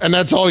 Fair enough. And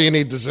that's all you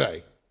need to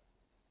say.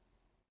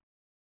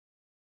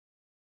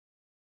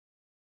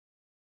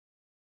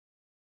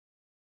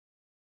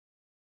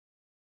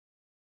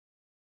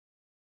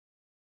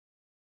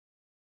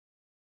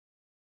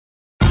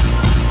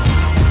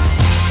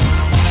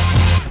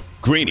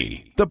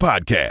 Greeny, the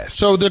podcast.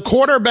 So the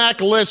quarterback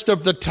list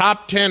of the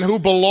top 10, who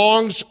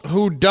belongs,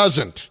 who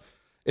doesn't.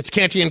 It's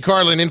Canty and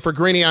Carlin in for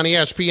Greeny on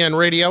ESPN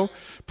Radio,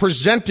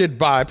 presented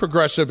by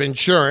Progressive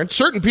Insurance.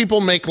 Certain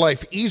people make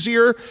life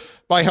easier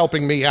by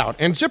helping me out.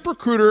 And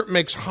ZipRecruiter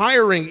makes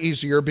hiring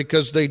easier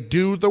because they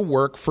do the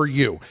work for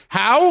you.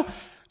 How?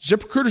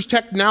 ZipRecruiter's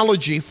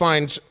technology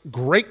finds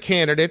great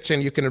candidates,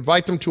 and you can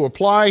invite them to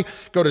apply.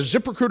 Go to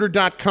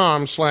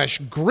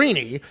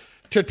ZipRecruiter.com/Greeny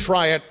to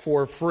try it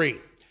for free.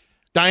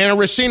 Diana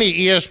Rossini,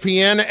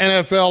 ESPN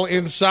NFL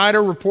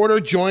insider reporter,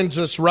 joins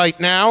us right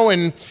now.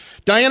 And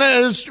Diana,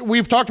 as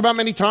we've talked about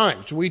many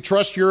times, we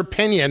trust your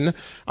opinion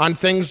on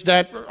things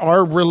that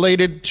are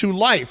related to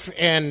life.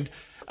 And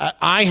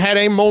I had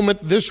a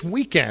moment this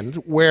weekend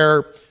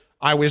where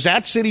I was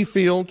at Citi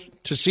Field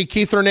to see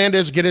Keith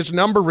Hernandez get his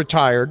number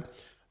retired.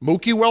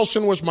 Mookie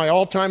Wilson was my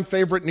all-time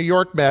favorite New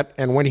York Met.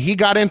 And when he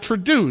got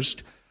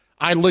introduced,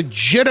 I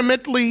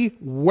legitimately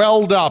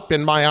welled up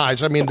in my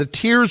eyes. I mean, the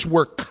tears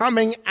were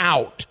coming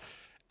out.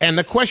 And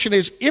the question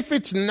is, if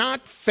it's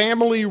not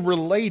family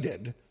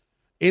related,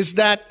 is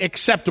that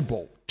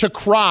acceptable to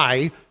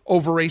cry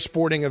over a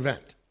sporting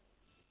event?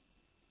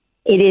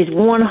 It is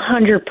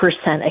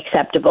 100%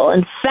 acceptable.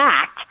 In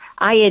fact,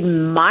 I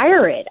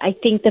admire it. I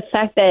think the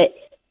fact that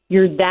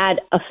you're that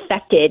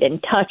affected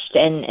and touched,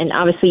 and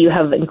obviously you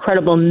have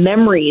incredible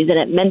memories and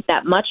it meant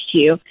that much to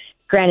you.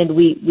 Granted,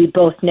 we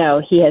both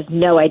know he has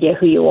no idea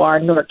who you are,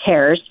 nor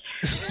cares.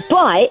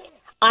 But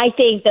I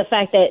think the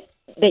fact that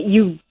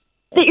you're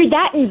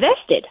that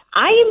invested,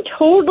 I am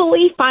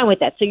totally fine with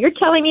that. So you're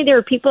telling me there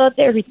are people out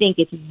there who think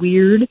it's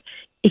weird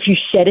if you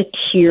shed a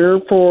tear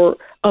for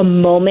a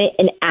moment,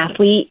 an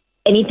athlete,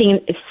 anything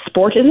in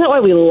sports? Isn't that why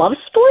we love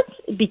sports?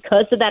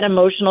 Because of that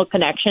emotional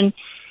connection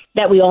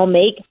that we all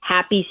make,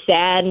 happy,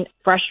 sad,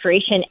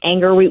 frustration,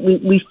 anger.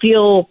 We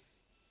feel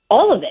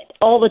all of it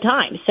all the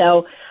time.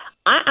 So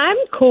I'm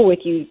cool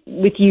with you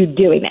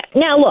doing that.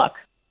 Now, look,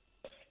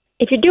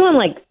 if you're doing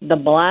like the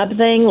blab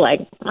thing,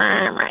 like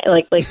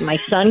my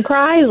son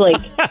cries, like,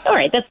 all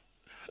right, that's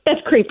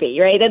creepy,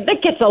 right?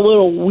 That gets a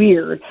little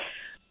weird.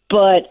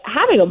 But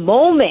having a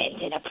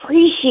moment and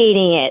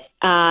appreciating it,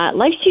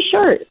 life's too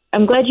short.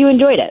 I'm glad you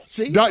enjoyed it.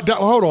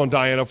 Hold on,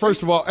 Diana.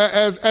 First of all,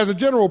 as a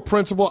general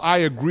principle, I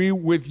agree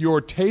with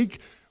your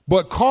take.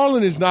 But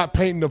Carlin is not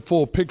painting the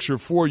full picture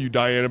for you,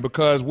 Diana,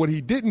 because what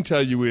he didn't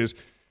tell you is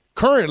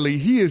currently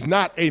he is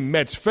not a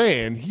Mets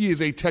fan. He is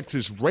a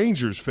Texas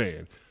Rangers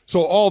fan.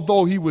 So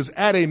although he was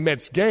at a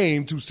Mets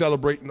game to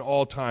celebrate an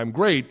all-time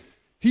great,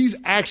 he's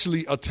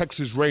actually a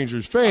Texas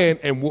Rangers fan.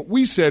 And what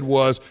we said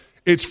was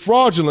it's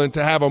fraudulent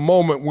to have a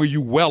moment where you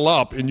well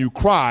up and you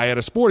cry at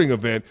a sporting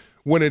event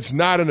when it's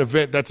not an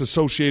event that's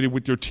associated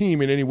with your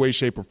team in any way,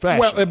 shape, or fashion.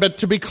 Well, but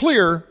to be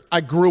clear,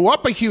 I grew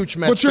up a huge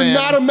Mets fan. But you're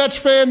not a Mets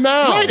fan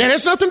now. Right, it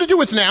has nothing to do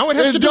with now. It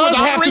has to do with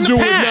honoring the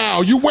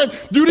past.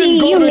 You didn't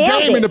go to the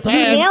game in the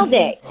past. You nailed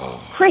it.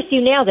 Chris,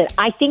 you nailed it.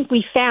 I think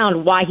we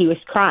found why he was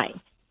crying.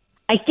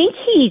 I think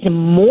he's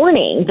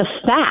mourning the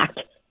fact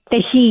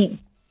that he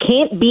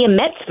can't be a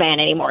Mets fan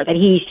anymore, that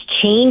he's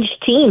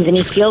changed teams and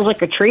he feels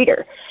like a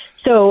traitor.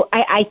 So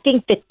I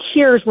think the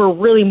tears were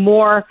really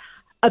more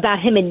about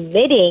him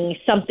admitting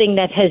something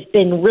that has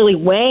been really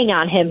weighing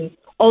on him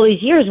all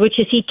these years, which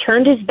is he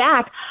turned his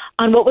back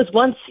on what was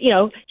once,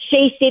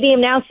 Shea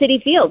Stadium, now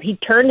Citi Field. He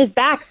turned his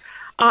back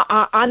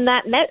on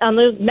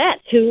those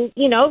Mets who,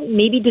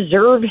 maybe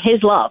deserve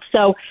his love.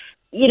 So,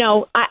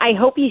 I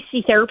hope you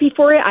see therapy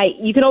for it.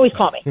 You can always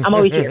call me. I'm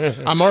always here.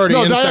 I'm already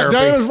in therapy.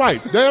 Diana's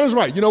right. Diana's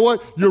right. You know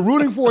what? You're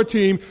rooting for a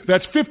team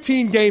that's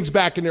 15 games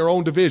back in their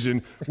own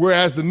division,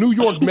 whereas the New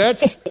York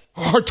Mets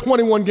are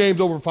 21 games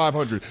over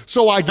 500.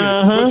 So I get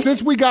it. But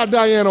since we got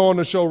Diana on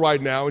the show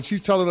right now, and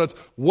she's telling us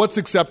what's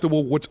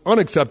acceptable, what's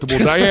unacceptable,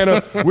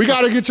 Diana, we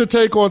got to get your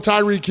take on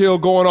Tyreek Hill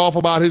going off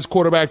about his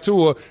quarterback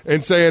Tua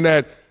and saying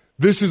that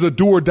this is a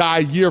do-or-die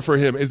year for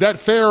him. Is that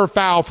fair or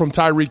foul from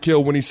Tyreek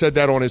Hill when he said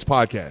that on his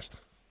podcast?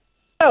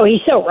 Oh,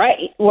 he's so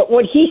right.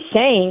 What he's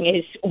saying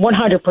is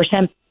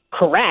 100%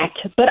 correct,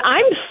 but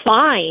I'm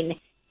fine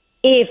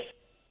if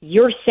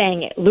you're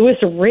saying it. Louis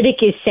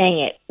Riddick is saying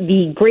it.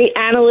 The great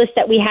analysts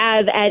that we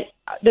have at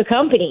the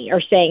company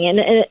are saying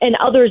it, and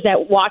others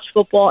that watch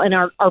football and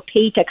are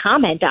paid to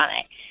comment on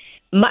it.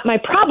 My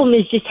problem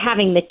is just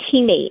having the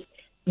teammate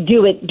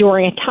do it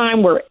during a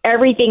time where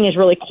everything is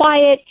really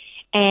quiet,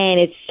 and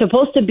it's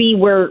supposed to be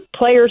where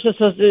players are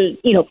supposed to,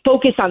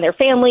 focus on their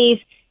families,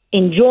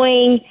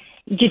 enjoying,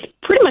 just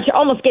pretty much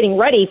almost getting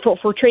ready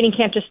for training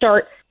camp to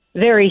start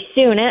very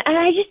soon. And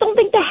I just don't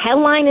think the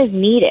headline is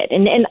needed.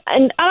 And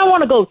I don't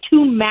want to go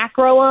too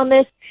macro on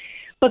this,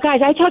 but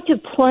guys, I talk to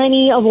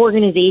plenty of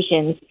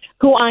organizations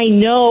who I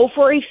know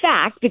for a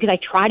fact, because I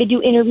try to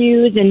do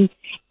interviews and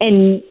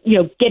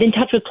get in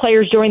touch with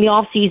players during the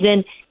off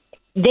season.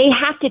 They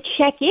have to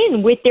check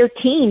in with their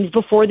teams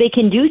before they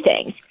can do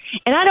things.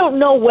 And I don't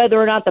know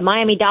whether or not the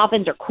Miami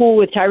Dolphins are cool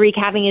with Tyreek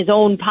having his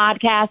own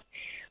podcast,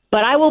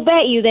 but I will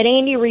bet you that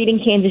Andy Reid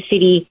in Kansas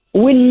City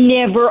would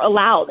never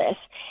allow this.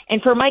 And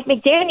for Mike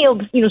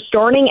McDaniel,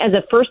 starting as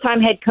a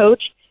first-time head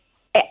coach,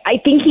 I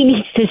think he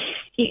needs to,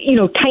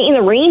 tighten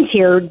the reins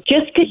here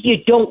just because you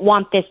don't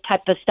want this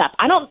type of stuff.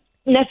 I don't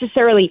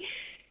necessarily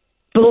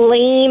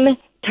blame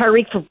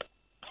Tyreek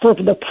for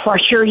the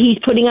pressure he's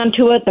putting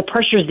onto it. The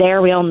pressure's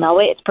there. We all know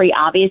it. It's pretty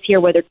obvious here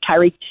whether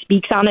Tyreek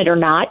speaks on it or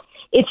not.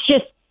 It's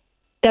just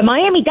the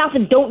Miami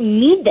Dolphins don't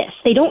need this.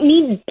 They don't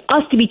need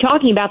us to be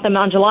talking about them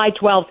on July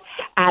 12th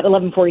at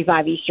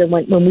 11:45 Eastern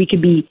when we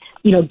could be,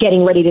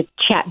 getting ready to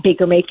chat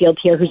Baker Mayfield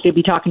here, who's going to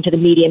be talking to the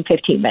media in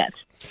 15 minutes.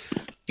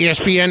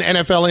 ESPN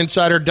NFL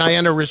insider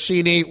Diana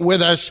Rossini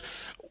with us.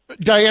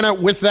 Diana,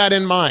 with that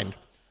in mind,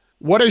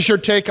 what is your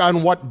take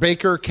on what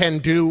Baker can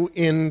do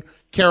in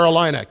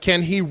Carolina?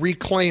 Can he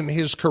reclaim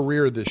his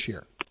career this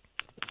year?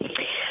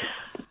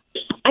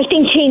 I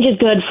think change is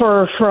good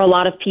for a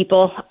lot of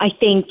people. I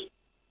think,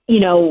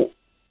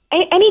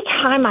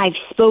 anytime I've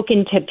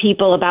spoken to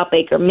people about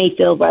Baker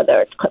Mayfield,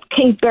 whether it's Cliff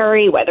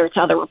Kingsbury, whether it's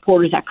other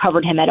reporters that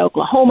covered him at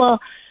Oklahoma,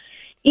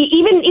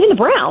 even the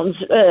Browns,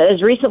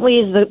 as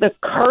recently as the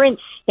current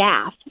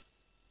staff,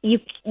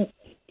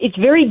 it's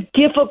very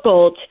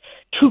difficult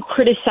to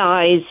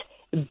criticize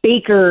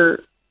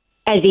Baker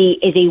as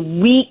a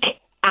weak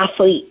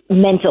athlete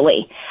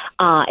mentally.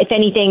 If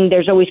anything,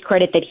 there's always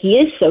credit that he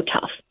is so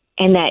tough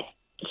and that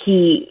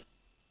he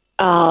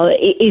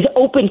is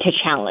open to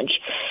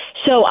challenge.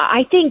 So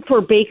I think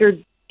for Baker,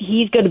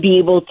 he's going to be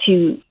able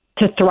to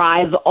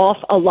thrive off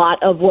a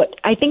lot of what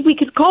I think we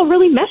could call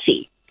really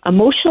messy.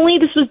 Emotionally,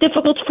 this was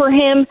difficult for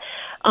him.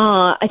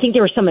 I think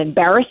there was some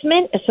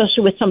embarrassment,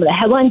 especially with some of the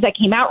headlines that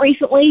came out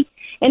recently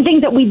and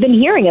things that we've been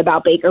hearing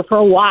about Baker for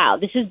a while.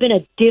 This has been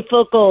a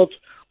difficult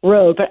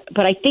road,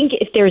 but I think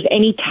if there's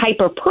any type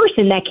of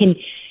person that can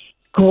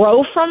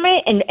grow from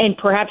it and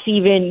perhaps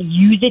even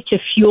use it to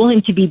fuel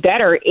him to be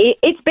better,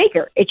 it's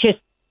Baker. It's just,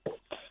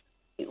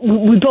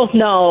 we both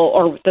know,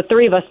 or the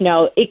three of us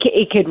know, it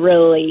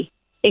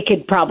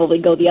could probably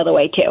go the other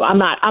way too. I'm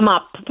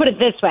not put it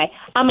this way.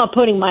 I'm not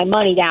putting my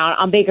money down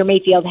on Baker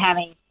Mayfield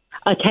having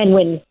a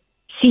 10-win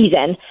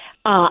season.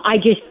 I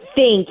just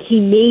think he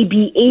may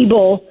be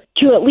able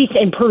to at least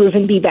improve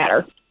and be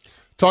better.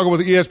 Talking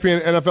with the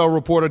ESPN NFL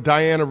reporter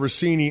Diana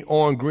Rossini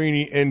on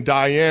Greeny. And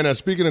Diana,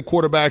 speaking of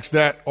quarterbacks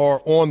that are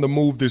on the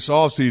move this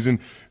offseason,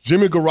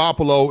 Jimmy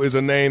Garoppolo is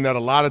a name that a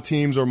lot of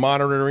teams are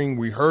monitoring.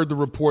 We heard the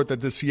report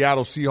that the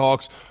Seattle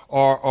Seahawks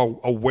are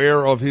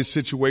aware of his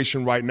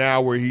situation right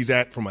now, where he's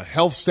at from a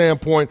health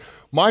standpoint.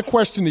 My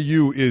question to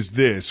you is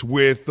this.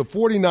 With the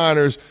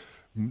 49ers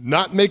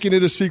not making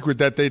it a secret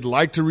that they'd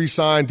like to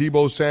re-sign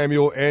Deebo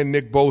Samuel and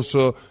Nick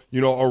Bosa,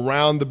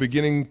 around the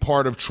beginning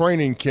part of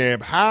training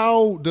camp,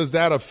 how does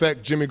that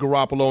affect Jimmy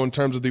Garoppolo in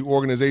terms of the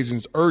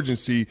organization's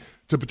urgency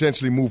to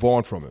potentially move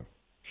on from him?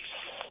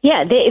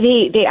 Yeah,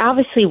 they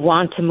obviously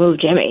want to move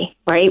Jimmy,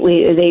 right?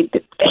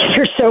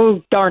 They're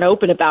so darn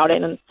open about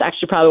it, and it's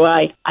actually probably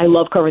why I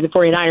love covering the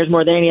 49ers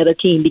more than any other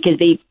team, because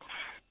they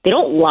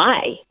don't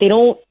lie. They're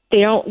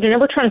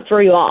never trying to throw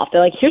you off.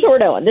 They're like, here's what we're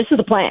doing. This is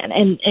the plan.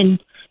 And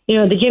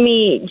the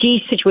Jimmy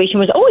G situation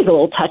was always a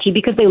little touchy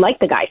because they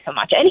liked the guy so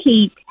much, and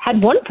he had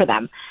won for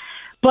them.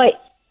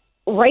 But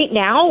right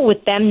now,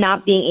 with them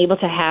not being able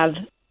to have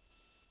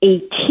a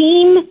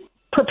team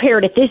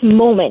prepared at this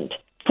moment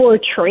for a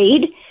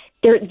trade,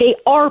 they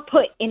are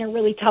put in a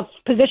really tough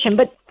position.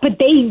 But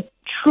they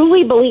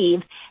truly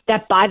believe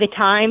that by the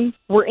time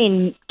we're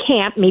in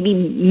camp, maybe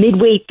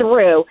midway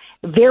through,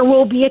 there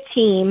will be a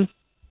team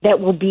that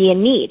will be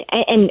in need.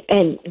 And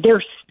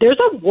there's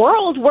a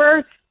world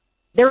where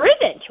there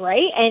isn't,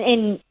 right?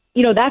 And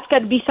that's got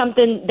to be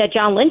something that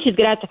John Lynch is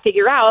going to have to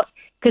figure out,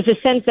 because the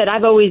sense that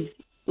I've always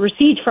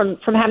received from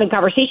having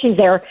conversations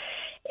there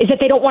is that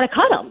they don't want to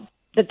cut him.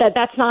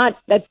 That's not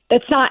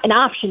an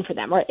option for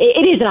them. Or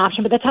it is an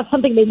option, but that's not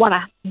something they want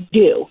to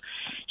do.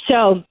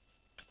 So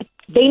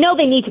they know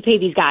they need to pay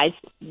these guys.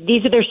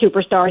 These are their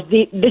superstars.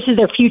 This is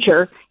their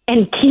future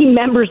and key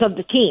members of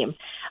the team.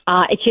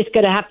 It's just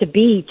going to have to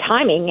be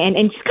timing, and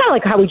it's kind of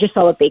like how we just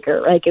saw with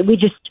Baker. Like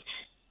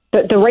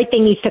the right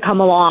thing needs to come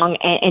along,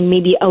 and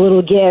maybe a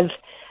little give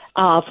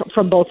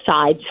from both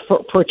sides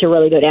for it to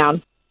really go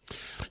down.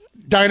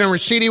 Diana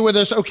Rossetti with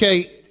us.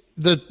 Okay,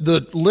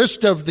 the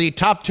list of the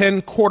top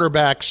 10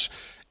 quarterbacks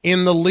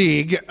in the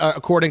league,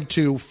 according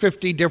to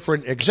 50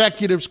 different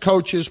executives,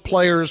 coaches,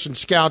 players, and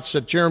scouts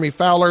that Jeremy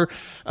Fowler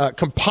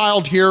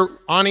compiled here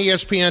on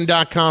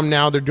ESPN.com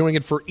now. They're doing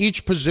it for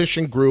each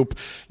position group.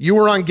 You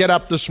were on Get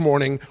Up this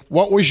morning.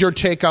 What was your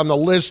take on the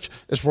list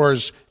as far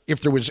as if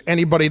there was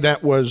anybody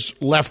that was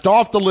left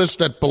off the list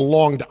that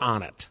belonged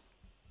on it?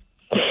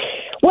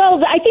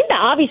 Well, I think the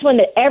obvious one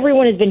that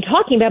everyone has been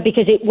talking about,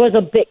 because it was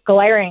a bit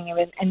glaring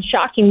and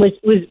shocking, was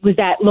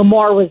that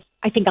Lamar was,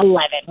 I think,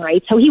 11,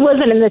 right? So he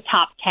wasn't in the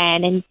top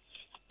 10.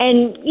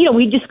 And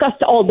we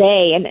discussed all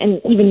day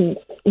and even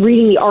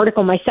reading the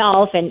article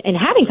myself and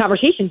having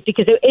conversations,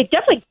 because it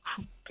definitely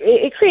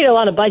created a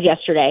lot of buzz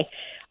yesterday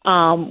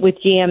with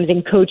GMs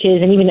and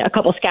coaches and even a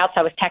couple scouts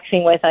I was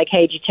texting with, like,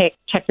 hey, did you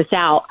check this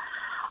out?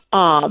 A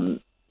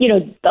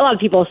lot of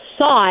people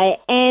saw it,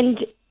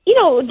 and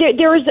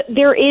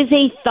there is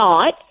a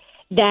thought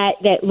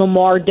that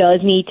Lamar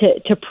does need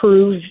to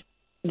prove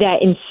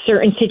that in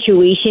certain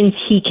situations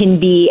he can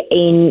be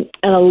an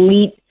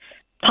elite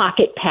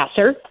pocket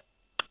passer.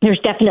 There's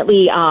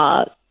definitely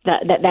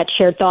that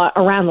shared thought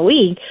around the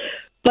league.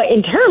 But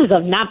in terms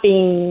of not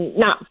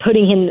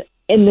putting him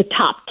in the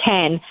top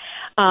 10,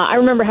 I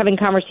remember having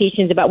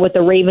conversations about what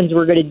the Ravens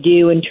were going to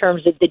do in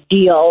terms of the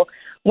deal,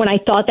 when I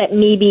thought that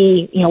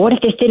maybe, what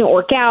if this didn't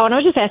work out? And I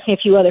was just asking a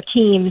few other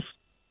teams,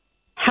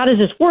 how does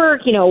this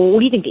work? What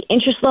do you think the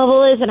interest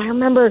level is? And I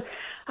remember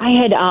I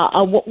had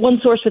one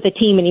source with a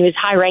team, and he was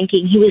high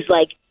ranking. He was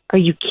like, are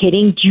you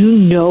kidding? Do you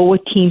know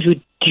what teams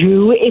would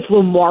do if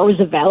Lamar was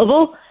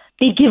available?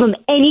 They'd give him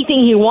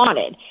anything he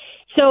wanted.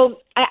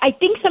 So I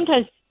think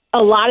sometimes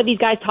a lot of these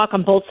guys talk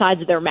on both sides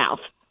of their mouth,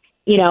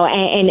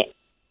 and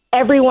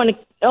everyone,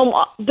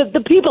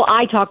 the people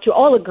I talk to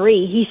all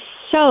agree he's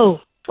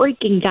so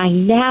freaking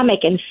dynamic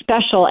and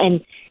special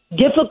and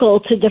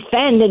difficult to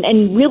defend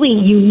and really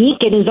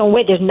unique in his own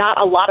way. There's not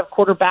a lot of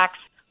quarterbacks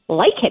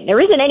like him. There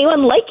isn't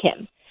anyone like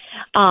him.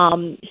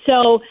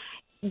 So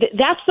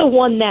that's the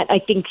one that I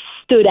think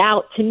stood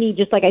out to me,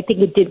 just like I think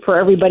it did for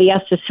everybody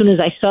else as soon as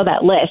I saw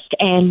that list.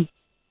 And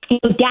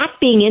Dak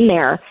being in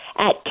there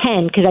at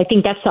 10, because I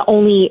think that's the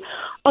only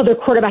other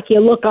quarterback you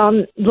look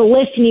on the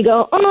list and you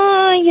go,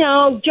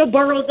 Joe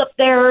Burrow's up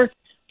there.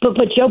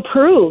 But Joe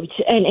proved,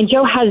 and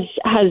Joe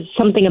has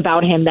something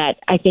about him that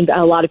I think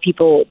a lot of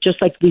people,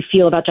 just like we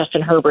feel about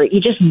Justin Herbert,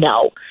 you just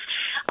know.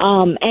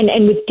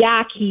 And with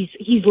Dak,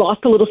 he's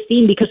lost a little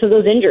steam because of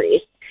those injuries.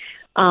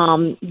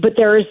 But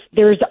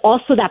there's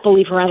also that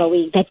belief around the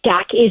league that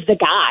Dak is the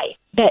guy.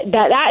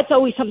 That's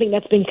always something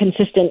that's been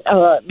consistent.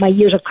 My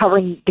years of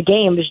covering the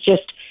game is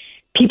just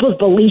people's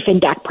belief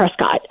in Dak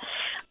Prescott.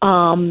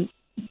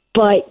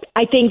 But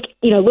I think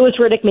Louis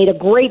Riddick made a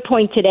great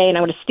point today, and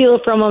I'm going to steal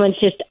it from him. It's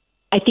just,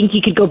 I think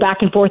you could go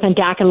back and forth on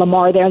Dak and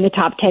Lamar there in the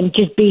top 10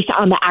 just based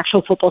on the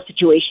actual football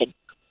situation.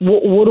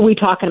 What are we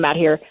talking about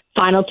here?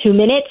 Final 2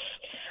 minutes?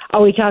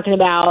 Are we talking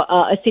about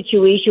a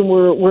situation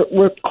where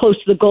we're close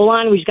to the goal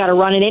line? We just got to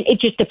run it in. It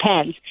just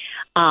depends.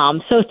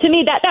 So to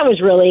me, that was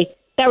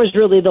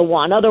really the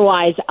one.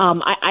 Otherwise,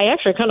 I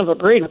actually kind of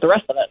agreed with the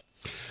rest of it.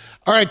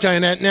 All right,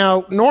 Diana.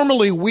 Now,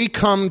 normally we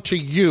come to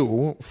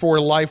you for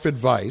life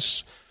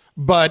advice,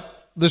 but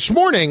this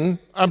morning,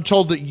 I'm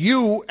told that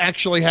you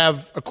actually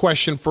have a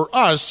question for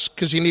us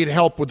because you need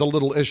help with a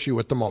little issue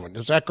at the moment.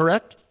 Is that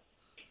correct?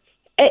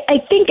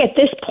 I think at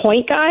this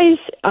point, guys,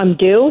 I'm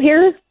due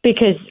here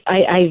because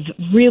I've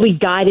really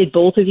guided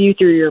both of you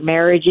through your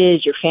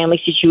marriages, your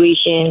family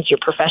situations, your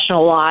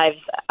professional lives.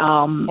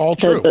 All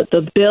true.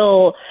 The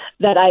bill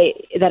that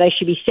I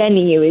should be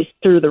sending you is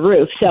through the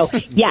roof. So,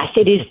 yes,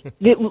 it is.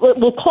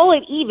 We'll call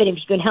it even if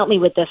you can help me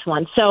with this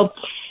one. So,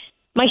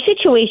 my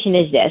situation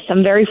is this.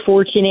 I'm very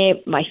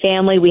fortunate. My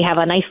family, we have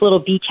a nice little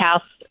beach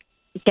house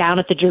down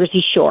at the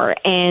Jersey Shore,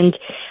 and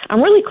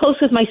I'm really close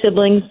with my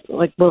siblings.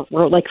 Like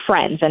we're like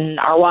friends, and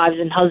our wives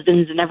and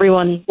husbands and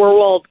everyone, we're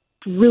all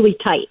really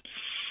tight.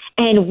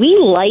 And we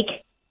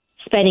like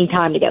spending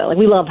time together. Like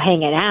we love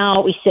hanging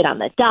out. We sit on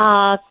the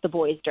dock. The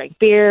boys drink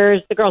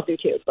beers. The girls do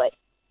too, but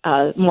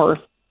more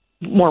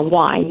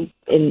wine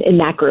in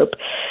that group.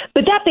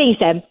 But that being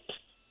said,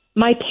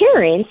 my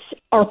parents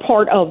are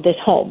part of this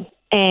home,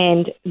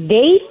 and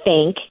they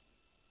think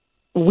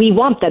we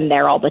want them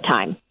there all the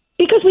time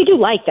because we do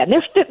like them.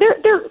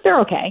 They're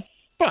okay,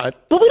 but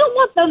we don't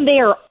want them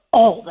there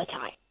all the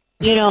time.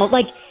 You know,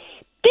 like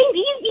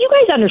you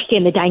guys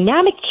understand the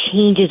dynamic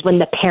changes when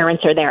the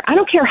parents are there. I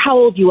don't care how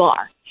old you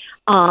are.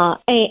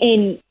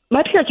 And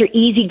my parents are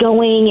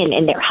easygoing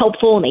and they're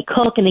helpful and they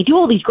cook and they do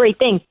all these great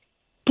things,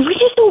 but we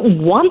just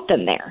don't want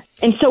them there.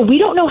 And so we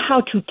don't know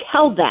how to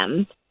tell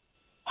them,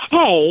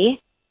 hey,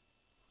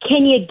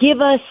 can you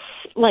give us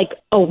like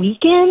a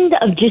weekend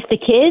of just the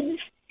kids?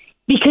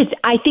 Because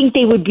I think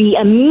they would be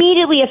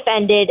immediately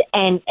offended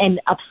and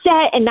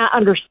upset and not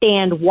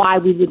understand why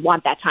we would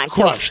want that time.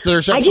 Crushed.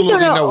 There's absolutely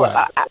no way.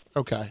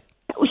 Okay.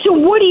 So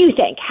what do you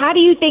think? How do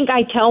you think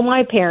I tell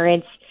my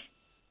parents,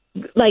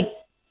 like,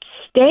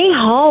 stay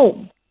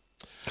home?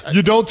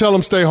 You don't tell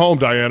them stay home,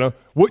 Diana.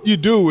 What you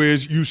do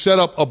is you set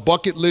up a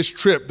bucket list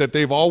trip that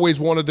they've always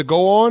wanted to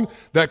go on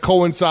that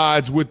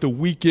coincides with the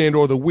weekend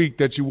or the week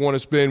that you want to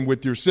spend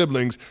with your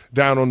siblings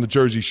down on the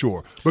Jersey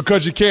Shore.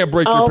 Because you can't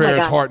break your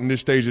parents' heart in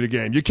this stage of the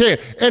game. You can't.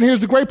 And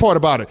here's the great part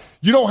about it.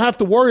 You don't have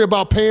to worry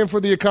about paying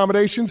for the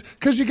accommodations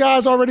because you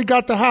guys already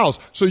got the house.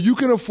 So you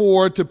can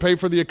afford to pay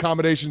for the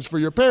accommodations for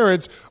your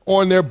parents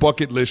on their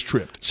bucket list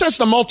trip. Says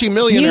the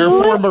multimillionaire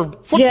former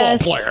football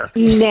player.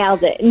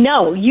 Nailed it.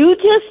 No, you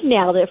just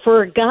nailed it.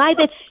 For a guy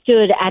that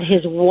stood at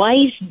his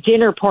wife's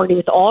dinner party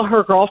with all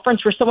her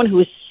girlfriends, for someone who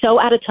is so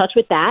out of touch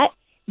with that,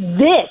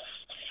 this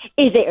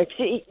is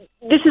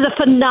a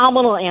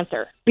phenomenal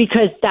answer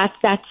because that's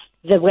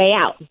the way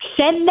out.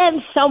 Send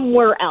them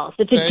somewhere else.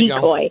 It's a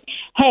decoy.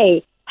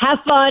 Hey, have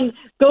fun.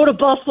 Go to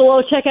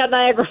Buffalo. Check out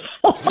Niagara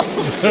Falls. We'll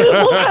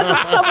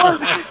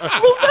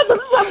send them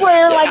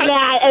somewhere like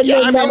that, and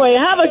then that way,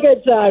 have a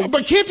good time.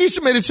 But can't you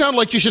make it sound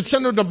like you should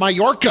send them to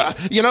Mallorca?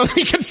 You know,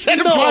 you can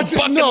send them to a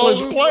bucket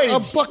list place. A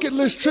bucket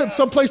list trip,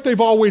 someplace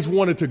they've always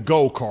wanted to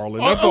go,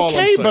 Carlin. That's all I'm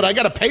saying. Okay, but I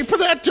got to pay for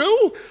that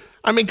too?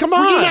 I mean, come on.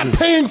 Well, you're not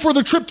paying for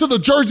the trip to the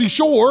Jersey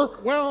Shore.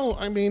 Well,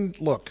 I mean,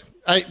 look,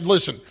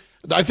 listen,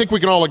 I think we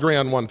can all agree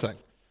on one thing.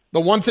 The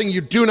one thing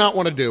you do not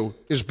want to do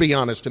is be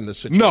honest in this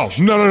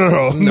situation.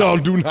 No,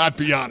 do not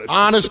be honest.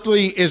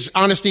 Honesty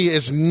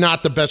is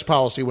not the best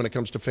policy when it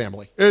comes to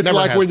family. It's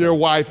like when your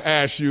wife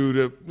asks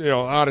you to,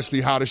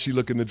 honestly, how does she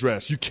look in the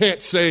dress? You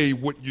can't say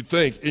what you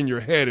think in your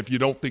head if you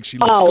don't think she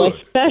looks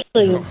good.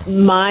 Especially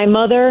my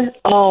mother.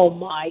 Oh,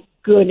 my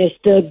goodness,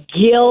 the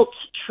guilt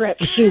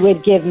trip she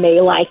would give me.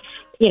 Like,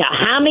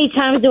 how many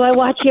times do I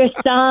watch your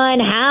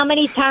son? How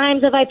many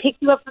times have I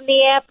picked you up from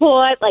the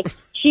airport? Like,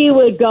 she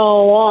would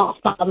go off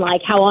on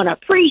like how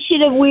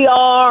unappreciative we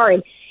are,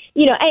 and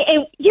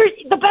and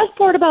the best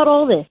part about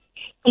all this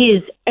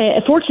is,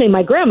 fortunately,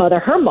 my grandmother,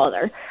 her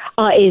mother,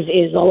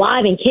 is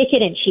alive and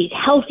kicking, and she's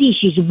healthy,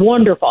 she's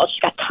wonderful, she's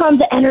got tons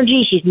of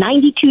energy, she's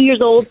 92 years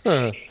old,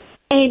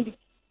 and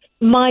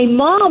my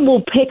mom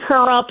will pick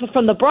her up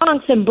from the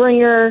Bronx and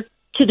bring her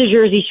to the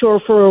Jersey Shore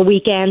for a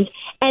weekend,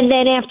 and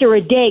then after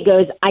a day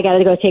goes, I got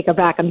to go take her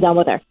back, I'm done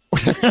with her.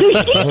 So she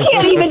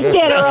can't even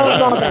stand her own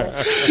mother.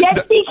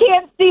 Yet she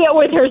can't see it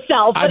with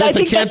herself. But I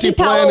think the Canty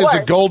plan is a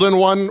golden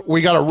one.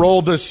 We got to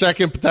roll this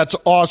second, but that's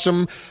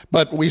awesome.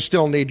 But we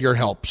still need your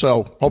help.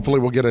 So hopefully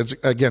we'll get it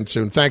again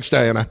soon. Thanks,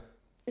 Diana.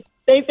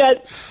 Thanks, guys.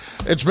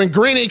 It's been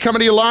Greeny coming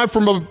to you live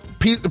from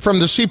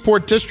the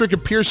Seaport District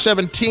of Pier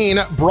 17,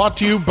 brought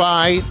to you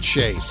by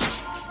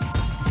Chase.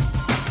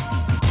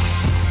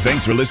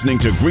 Thanks for listening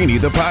to Greeny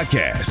the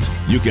podcast.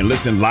 You can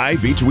listen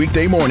live each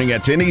weekday morning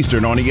at 10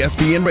 Eastern on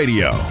ESPN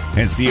Radio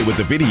and see it with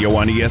the video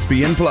on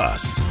ESPN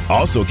Plus.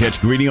 Also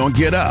catch Greeny on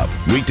Get Up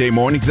weekday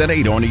mornings at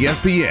 8 on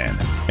ESPN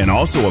and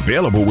also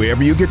available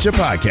wherever you get your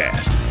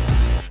podcast.